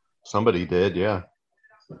did. Somebody did, yeah.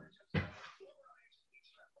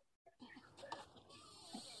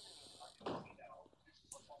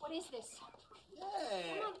 What is this? Come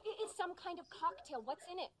on, it's some kind of cocktail. What's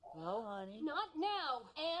in it? Well, honey. Not now.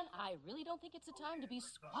 And I really don't think it's a time to be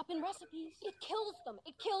swapping recipes. It kills them.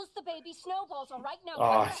 It kills the baby snowballs. All right now.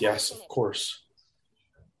 Ah, yes, of course.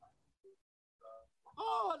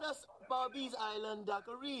 Oh, that's Bobby's Island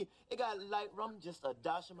Daiquiri. It got light rum, just a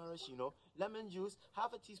dash of maraschino, lemon juice,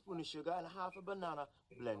 half a teaspoon of sugar, and half a banana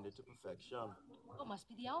blended to perfection. Oh, must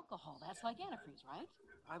be the alcohol. That's like antifreeze, right?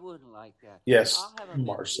 I wouldn't like that. Yes, I'll have a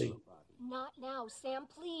Marcy. Not now, Sam,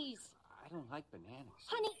 please. I don't like bananas.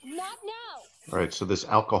 Honey, not now. All right, so this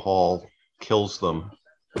alcohol kills them.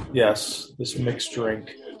 Yes, this mixed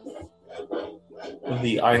drink.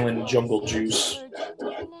 The island jungle juice.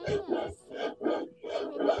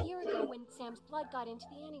 Remember a year ago when Sam's blood got into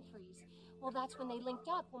the antifreeze? Well, that's when they linked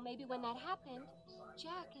up. Well, maybe when that happened,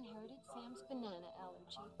 Jack inherited Sam's banana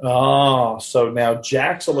allergy. Oh, so now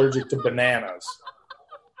Jack's allergic to bananas.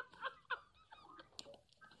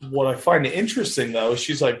 What I find interesting, though, is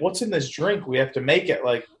she's like, what's in this drink? We have to make it.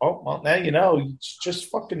 Like, oh, well, now you know. It's just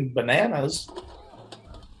fucking bananas.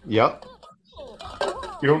 Yep.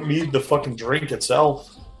 You don't need the fucking drink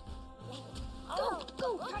itself.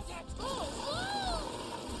 Go.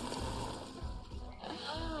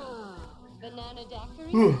 Banana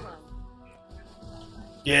daiquiri.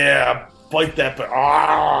 Yeah, bite that, but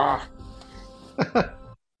ah!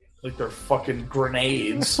 Like they're fucking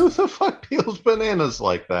grenades. Who the fuck peels bananas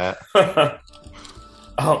like that?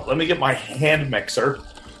 Oh, let me get my hand mixer.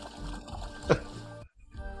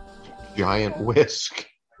 Giant whisk.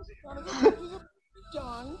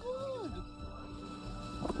 Darn good.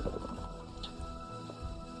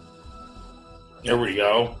 There we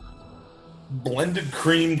go. Blended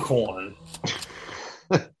cream corn.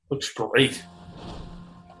 Looks great.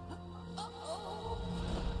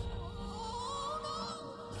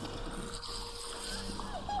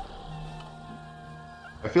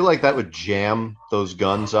 I feel like that would jam those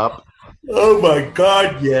guns up. Oh my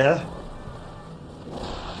god, yeah.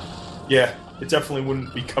 Yeah, it definitely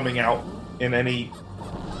wouldn't be coming out in any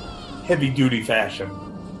heavy-duty fashion.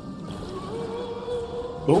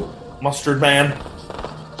 Oh, mustard man.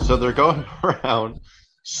 So they're going around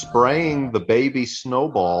spraying the baby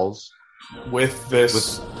snowballs with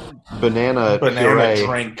this banana puree.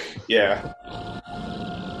 drink. Yeah.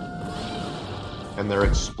 And they're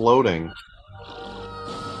exploding.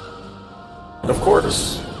 Of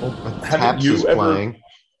course. Well, Taps is playing.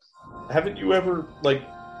 Haven't you ever, like,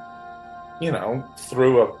 you know,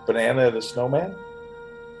 threw a banana at a snowman?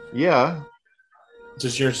 Yeah.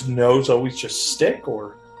 Does your nose always just stick,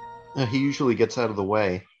 or? He usually gets out of the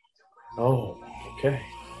way. Oh, okay.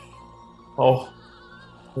 Oh,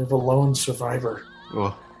 we have a lone survivor.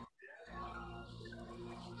 Oh.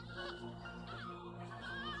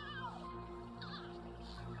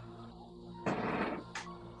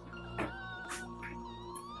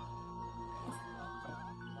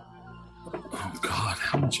 Oh, God,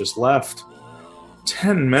 how much is left?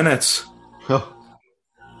 10 minutes. Oh.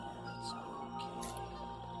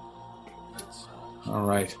 All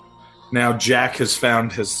right. Now Jack has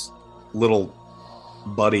found his little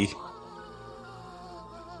buddy.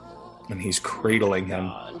 And he's cradling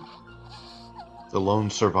him. The lone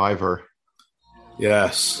survivor.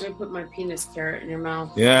 Yes. I'm going to put my penis carrot in your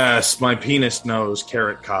mouth. Yes, my penis nose,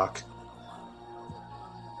 carrot cock.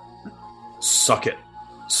 Suck it.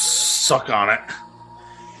 Suck on it.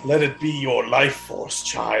 Let it be your life force,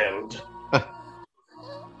 child.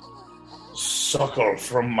 Suckle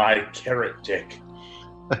from my carrot dick.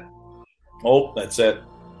 Oh, that's it.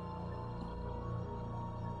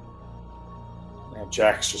 Now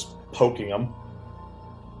Jack's just poking him.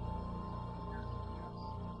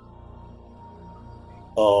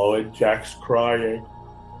 Oh, and Jack's crying.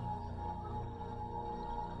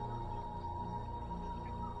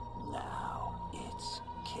 Now it's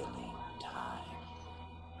killing time.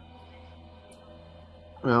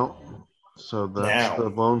 Well, so that's Now. the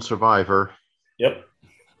lone survivor. Yep.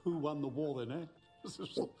 Who won the war then, eh?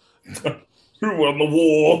 Who won the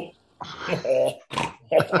war? So,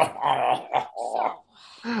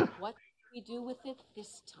 what do we do with it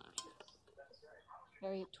this time?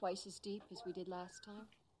 Bury it twice as deep as we did last time.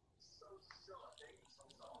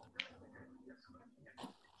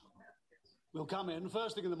 We'll come in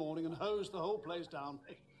first thing in the morning and hose the whole place down.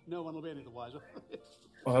 No one will be any the wiser.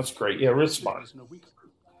 Well, that's great. Yeah, we're smart.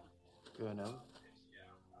 Colonel,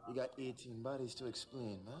 you got 18 bodies to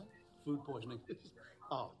explain, man. Food poisoning.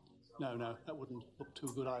 Oh, no, that wouldn't look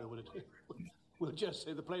too good either, would it? We'll just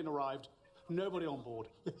say the plane arrived. Nobody on board.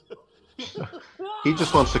 He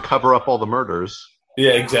just wants to cover up all the murders.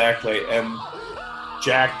 Yeah, exactly. And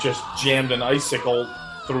Jack just jammed an icicle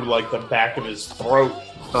through like the back of his throat,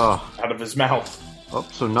 out of his mouth. Oh,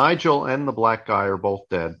 so Nigel and the black guy are both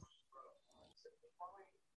dead.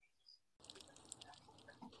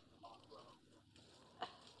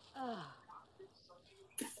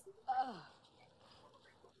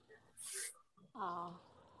 Oh,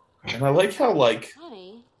 And I like how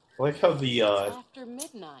honey, the after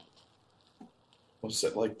midnight. what's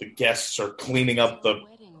it, like the guests are cleaning up the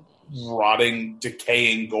rotting,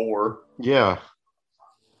 decaying gore. Yeah.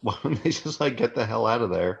 Well, they just get the hell out of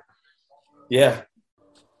there. Yeah.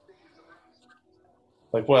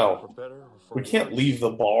 Like, well, we can't leave the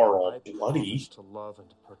bar all bloody. To love and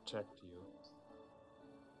to protect you.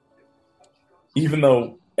 Even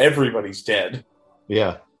though everybody's dead.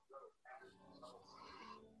 Yeah.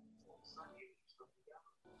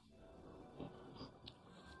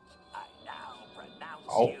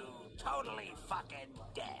 Oh. Totally fucking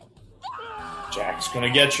dead. Jack's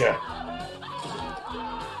gonna get you.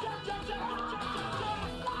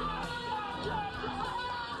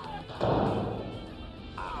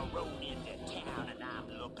 I rode into town and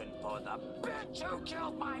I'm looking for the bitch who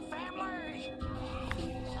killed my family.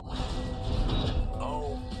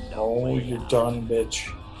 Oh, you're done,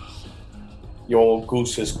 bitch. Your old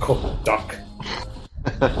goose is cooked duck.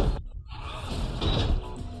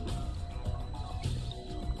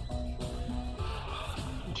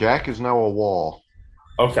 Jack is now a wall.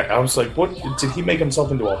 Okay, I was like, what? Did he make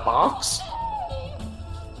himself into a box?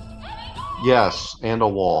 Yes, and a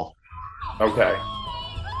wall. Okay.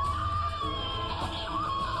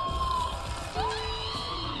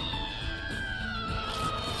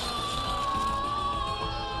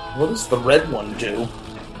 What does the red one do?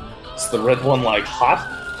 Is the red one like hot?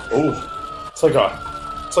 Oh, it's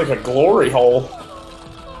like a glory hole.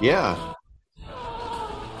 Yeah.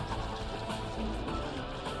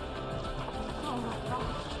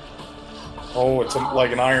 Oh, it's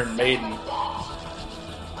like an Iron Maiden. You should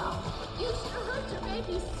have heard your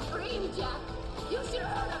baby scream, Jack. You should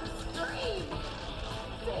have heard him scream.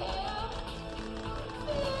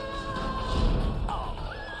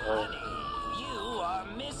 You are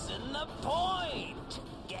missing the point.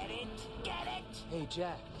 Get it? Get it? Hey,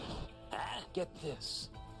 Jack. Get this.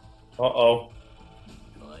 Uh-oh.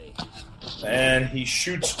 And he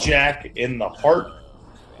shoots Jack in the heart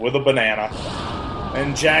with a banana.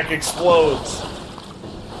 And Jack explodes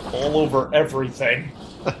all over everything.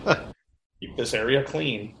 Keep this area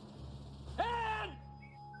clean.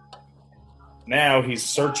 Now he's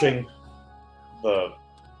searching the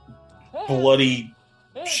bloody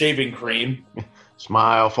shaving cream.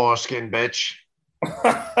 Smile, foreskin, bitch.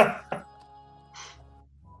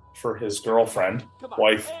 For his girlfriend,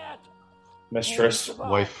 wife, mistress,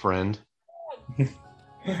 wife, friend,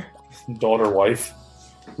 daughter, wife.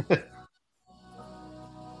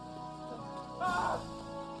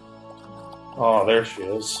 Oh, there she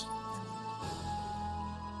is.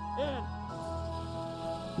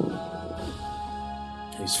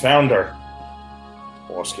 He's found her.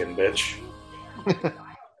 Foreskin bitch.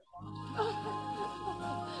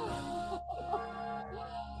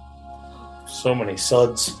 So many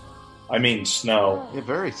suds. I mean snow. Yeah,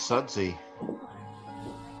 very sudsy.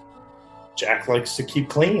 Jack likes to keep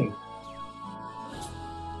clean.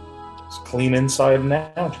 It's clean inside and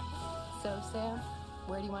out. So, Sam,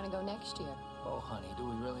 where do you want to go next year? Oh, honey, do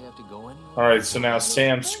we really have to go anywhere? Alright, so now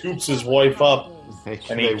Sam scoops his wife up and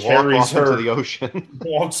he They walk carries off her into the ocean.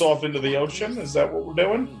 Walks off into the ocean? Is that what we're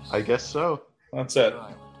doing? I guess so. That's it.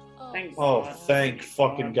 Thanks. Oh, thank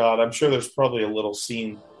fucking God. I'm sure there's probably a little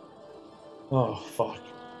scene. Oh, fuck.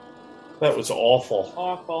 That was awful.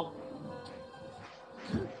 Awful.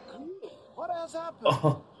 What has happened?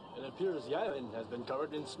 Oh, It appears the island has been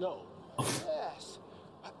covered in snow. Yes,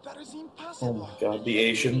 but that is impossible. oh my God, the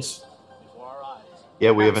Asians. Before our eyes.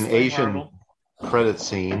 Yeah, we have an Absolutely Asian horrible. credit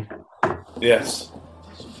scene. Yes.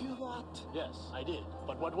 Did you feel that? Yes, I did.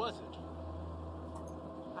 But what was it?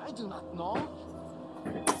 I do not know.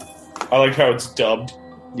 I like how it's dubbed.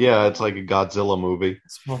 Yeah, it's like a Godzilla movie.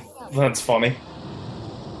 That's funny.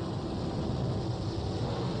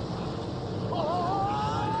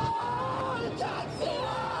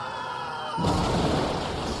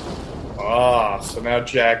 So now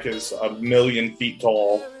Jack is 1,000,000 feet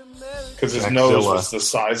tall because his nose was the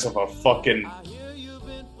size of a fucking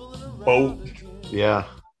boat. Yeah.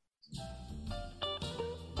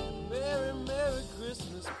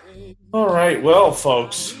 All right, well,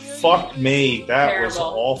 folks, fuck me. That was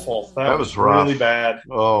awful. That was rough. Really bad.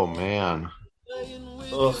 Oh, man.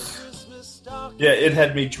 Ugh. Yeah, it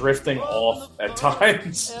had me drifting off at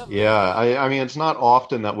times. Yeah, I mean, it's not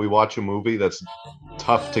often that we watch a movie that's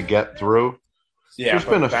tough to get through. Yeah, there's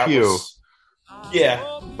been a few. Yeah,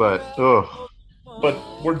 but ugh. But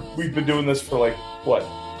we've been doing this for like what,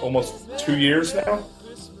 almost 2 years now.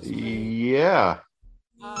 Yeah.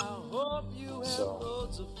 So,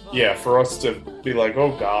 yeah, for us to be like,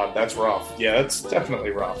 oh god, that's rough. Yeah, that's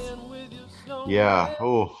definitely rough. Yeah.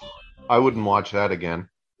 Oh, I wouldn't watch that again.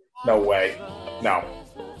 No way. No.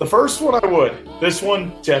 The first one I would. This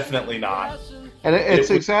one, definitely not. And it's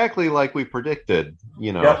exactly like we predicted,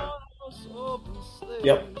 you know.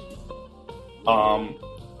 Yep.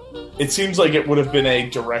 It seems like it would have been a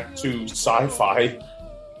direct to sci-fi.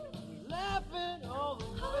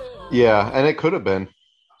 Yeah, and it could have been.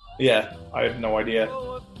 Yeah, I have no idea.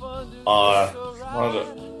 Wanted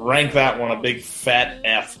to rank that one a big fat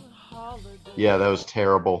F. Yeah, that was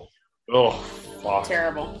terrible. Oh, fuck.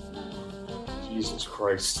 Terrible. Jesus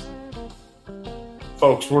Christ.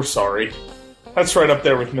 Folks, we're sorry. That's right up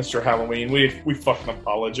there with Mr. Halloween. We fucking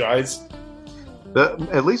apologize.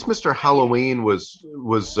 At least Mr. Halloween was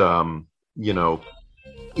you know,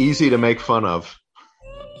 easy to make fun of.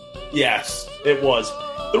 Yes, it was.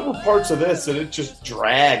 There were parts of this that it just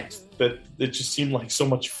dragged. That it just seemed like so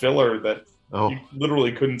much filler that you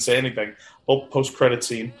literally couldn't say anything. Oh, post-credit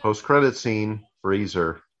scene. Post-credit scene,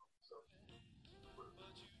 Freezer.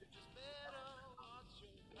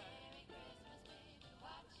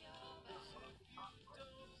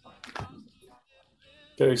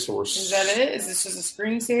 Okay, so Is that it? Is this just a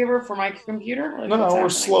screensaver for my computer? Like, no, what's we're happening?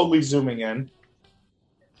 slowly zooming in.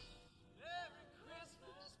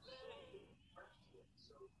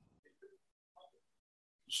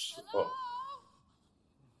 Oh.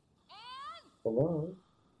 Hello?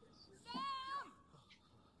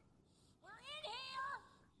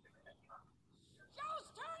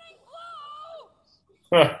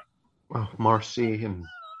 Huh. Oh, Marcy and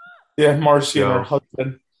Marcy and her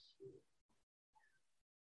husband.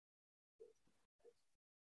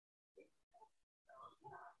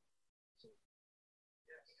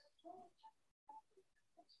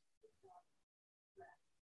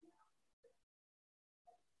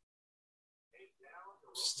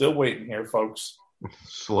 Still waiting here, folks.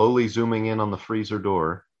 Slowly zooming in on the freezer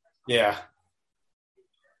door. Yeah.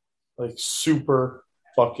 Like super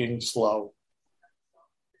fucking slow.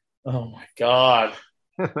 Oh my god.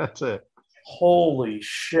 That's it. Holy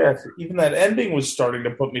shit. Even that ending was starting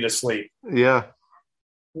to put me to sleep. Yeah.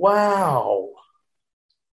 Wow.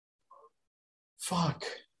 Fuck.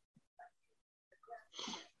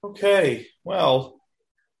 Okay. Well,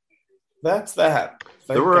 that's that.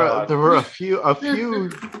 Thank God. There were a few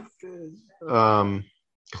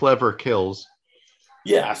clever kills.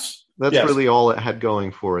 Yes. That's really all it had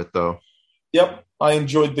going for it, though. Yep. I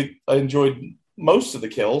enjoyed most of the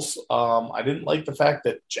kills. I didn't like the fact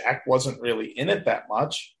that Jack wasn't really in it that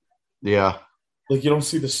much. Yeah. Like, you don't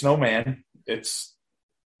see the snowman. It's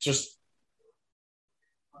just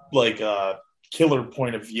like a killer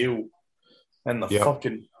point of view. And the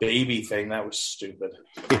fucking baby thing, that was stupid.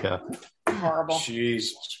 Yeah. Horrible.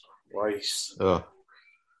 Jesus Christ. Ugh.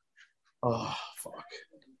 Oh, fuck.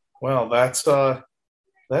 Well, that's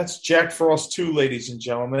Jack Frost 2, ladies and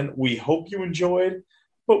gentlemen. We hope you enjoyed,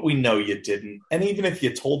 but we know you didn't. And even if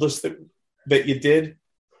you told us that you did,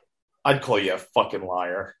 I'd call you a fucking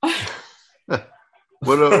liar.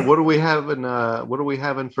 What are we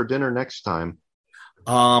having for dinner next time?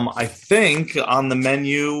 I think on the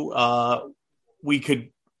menu we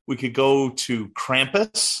could go to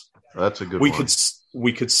Krampus. That's a good one.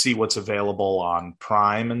 We could see what's available on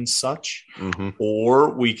Prime and such,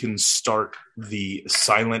 or we can start the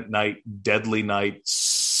Silent Night, Deadly Night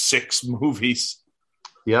 6 movies.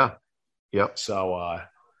 Yeah. Yep. So, I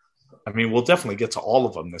mean, we'll definitely get to all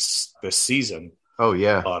of them this season. Oh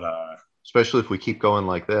yeah, but especially if we keep going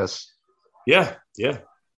like this. Yeah.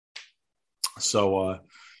 So,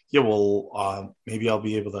 we'll maybe I'll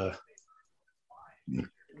be able to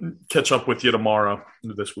catch up with you tomorrow,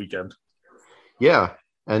 this weekend. Yeah,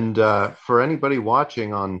 and for anybody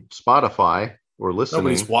watching on Spotify or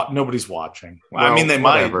listening, nobody's watching. Well, I mean, they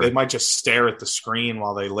whatever. might just stare at the screen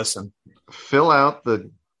while they listen. Fill out the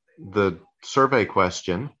survey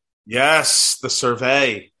question. Yes, the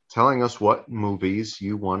survey. Telling us what movies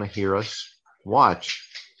you want to hear us watch.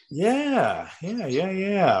 Yeah.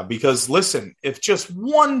 Because listen, if just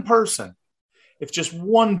one person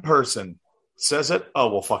says it,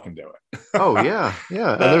 oh, we'll fucking do it. Oh yeah.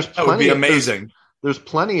 And that would be amazing. There's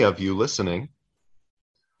plenty of you listening.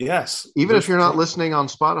 Yes. Even if you're not listening on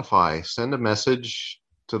Spotify, send a message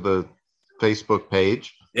to the Facebook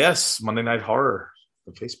page. Yes, Monday Night Horror,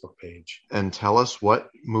 the Facebook page. And tell us what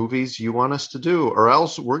movies you want us to do, or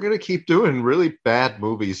else we're going to keep doing really bad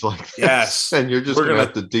movies like this. Yes. And you're just going to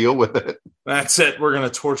have to deal with it. That's it. We're going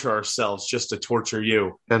to torture ourselves just to torture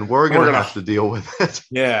you. And we're going to have to deal with it.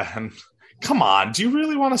 Yeah. And come on. Do you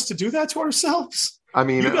really want us to do that to ourselves? I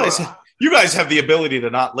mean, you guys have the ability to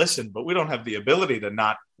not listen, but we don't have the ability to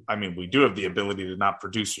not. I mean, we do have the ability to not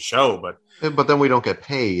produce a show, but then we don't get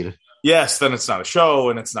paid. Yes, then it's not a show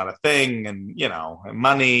and it's not a thing, and and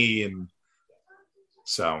money, and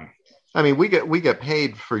so. I mean, we get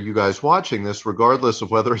paid for you guys watching this, regardless of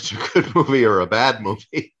whether it's a good movie or a bad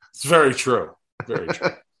movie. It's very true. Very true.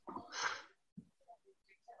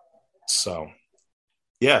 So,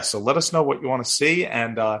 yeah. So let us know what you want to see,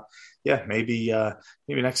 and maybe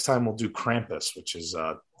next time we'll do Krampus, which is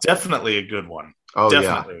definitely a good one. Oh,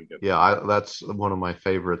 definitely a good one. That's one of my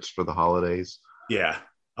favorites for the holidays. Yeah.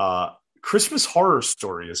 Christmas Horror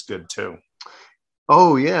Story is good too.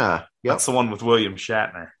 Oh yeah. Yep. That's the one with William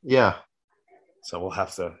Shatner. Yeah. So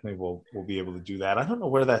we'll be able to do that. I don't know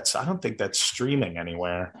where I don't think that's streaming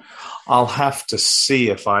anywhere. I'll have to see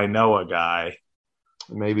if I know a guy.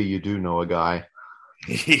 Maybe you do know a guy.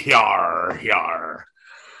 Yar.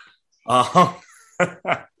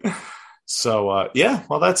 So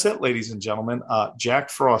well, that's it, ladies and gentlemen. Jack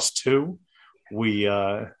Frost 2. We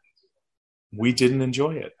didn't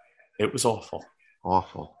enjoy it. It was awful.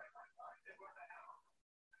 Awful.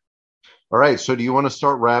 All right. So do you want to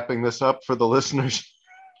start wrapping this up for the listeners?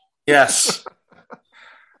 Yes.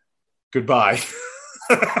 Goodbye.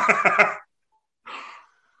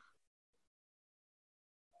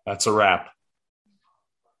 That's a wrap.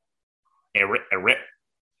 A rip.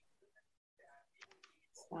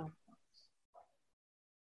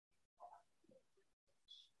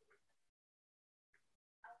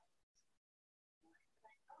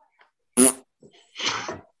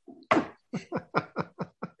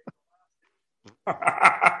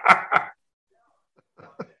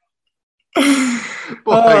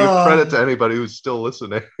 Well, credit to anybody who's still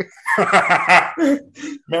listening.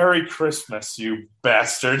 Merry Christmas, you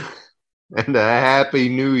bastard. And a Happy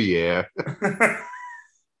New Year. Thank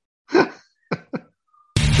you,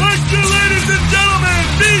 ladies and gentlemen.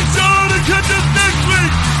 Be sure to catch us next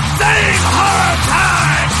week. Saying horror!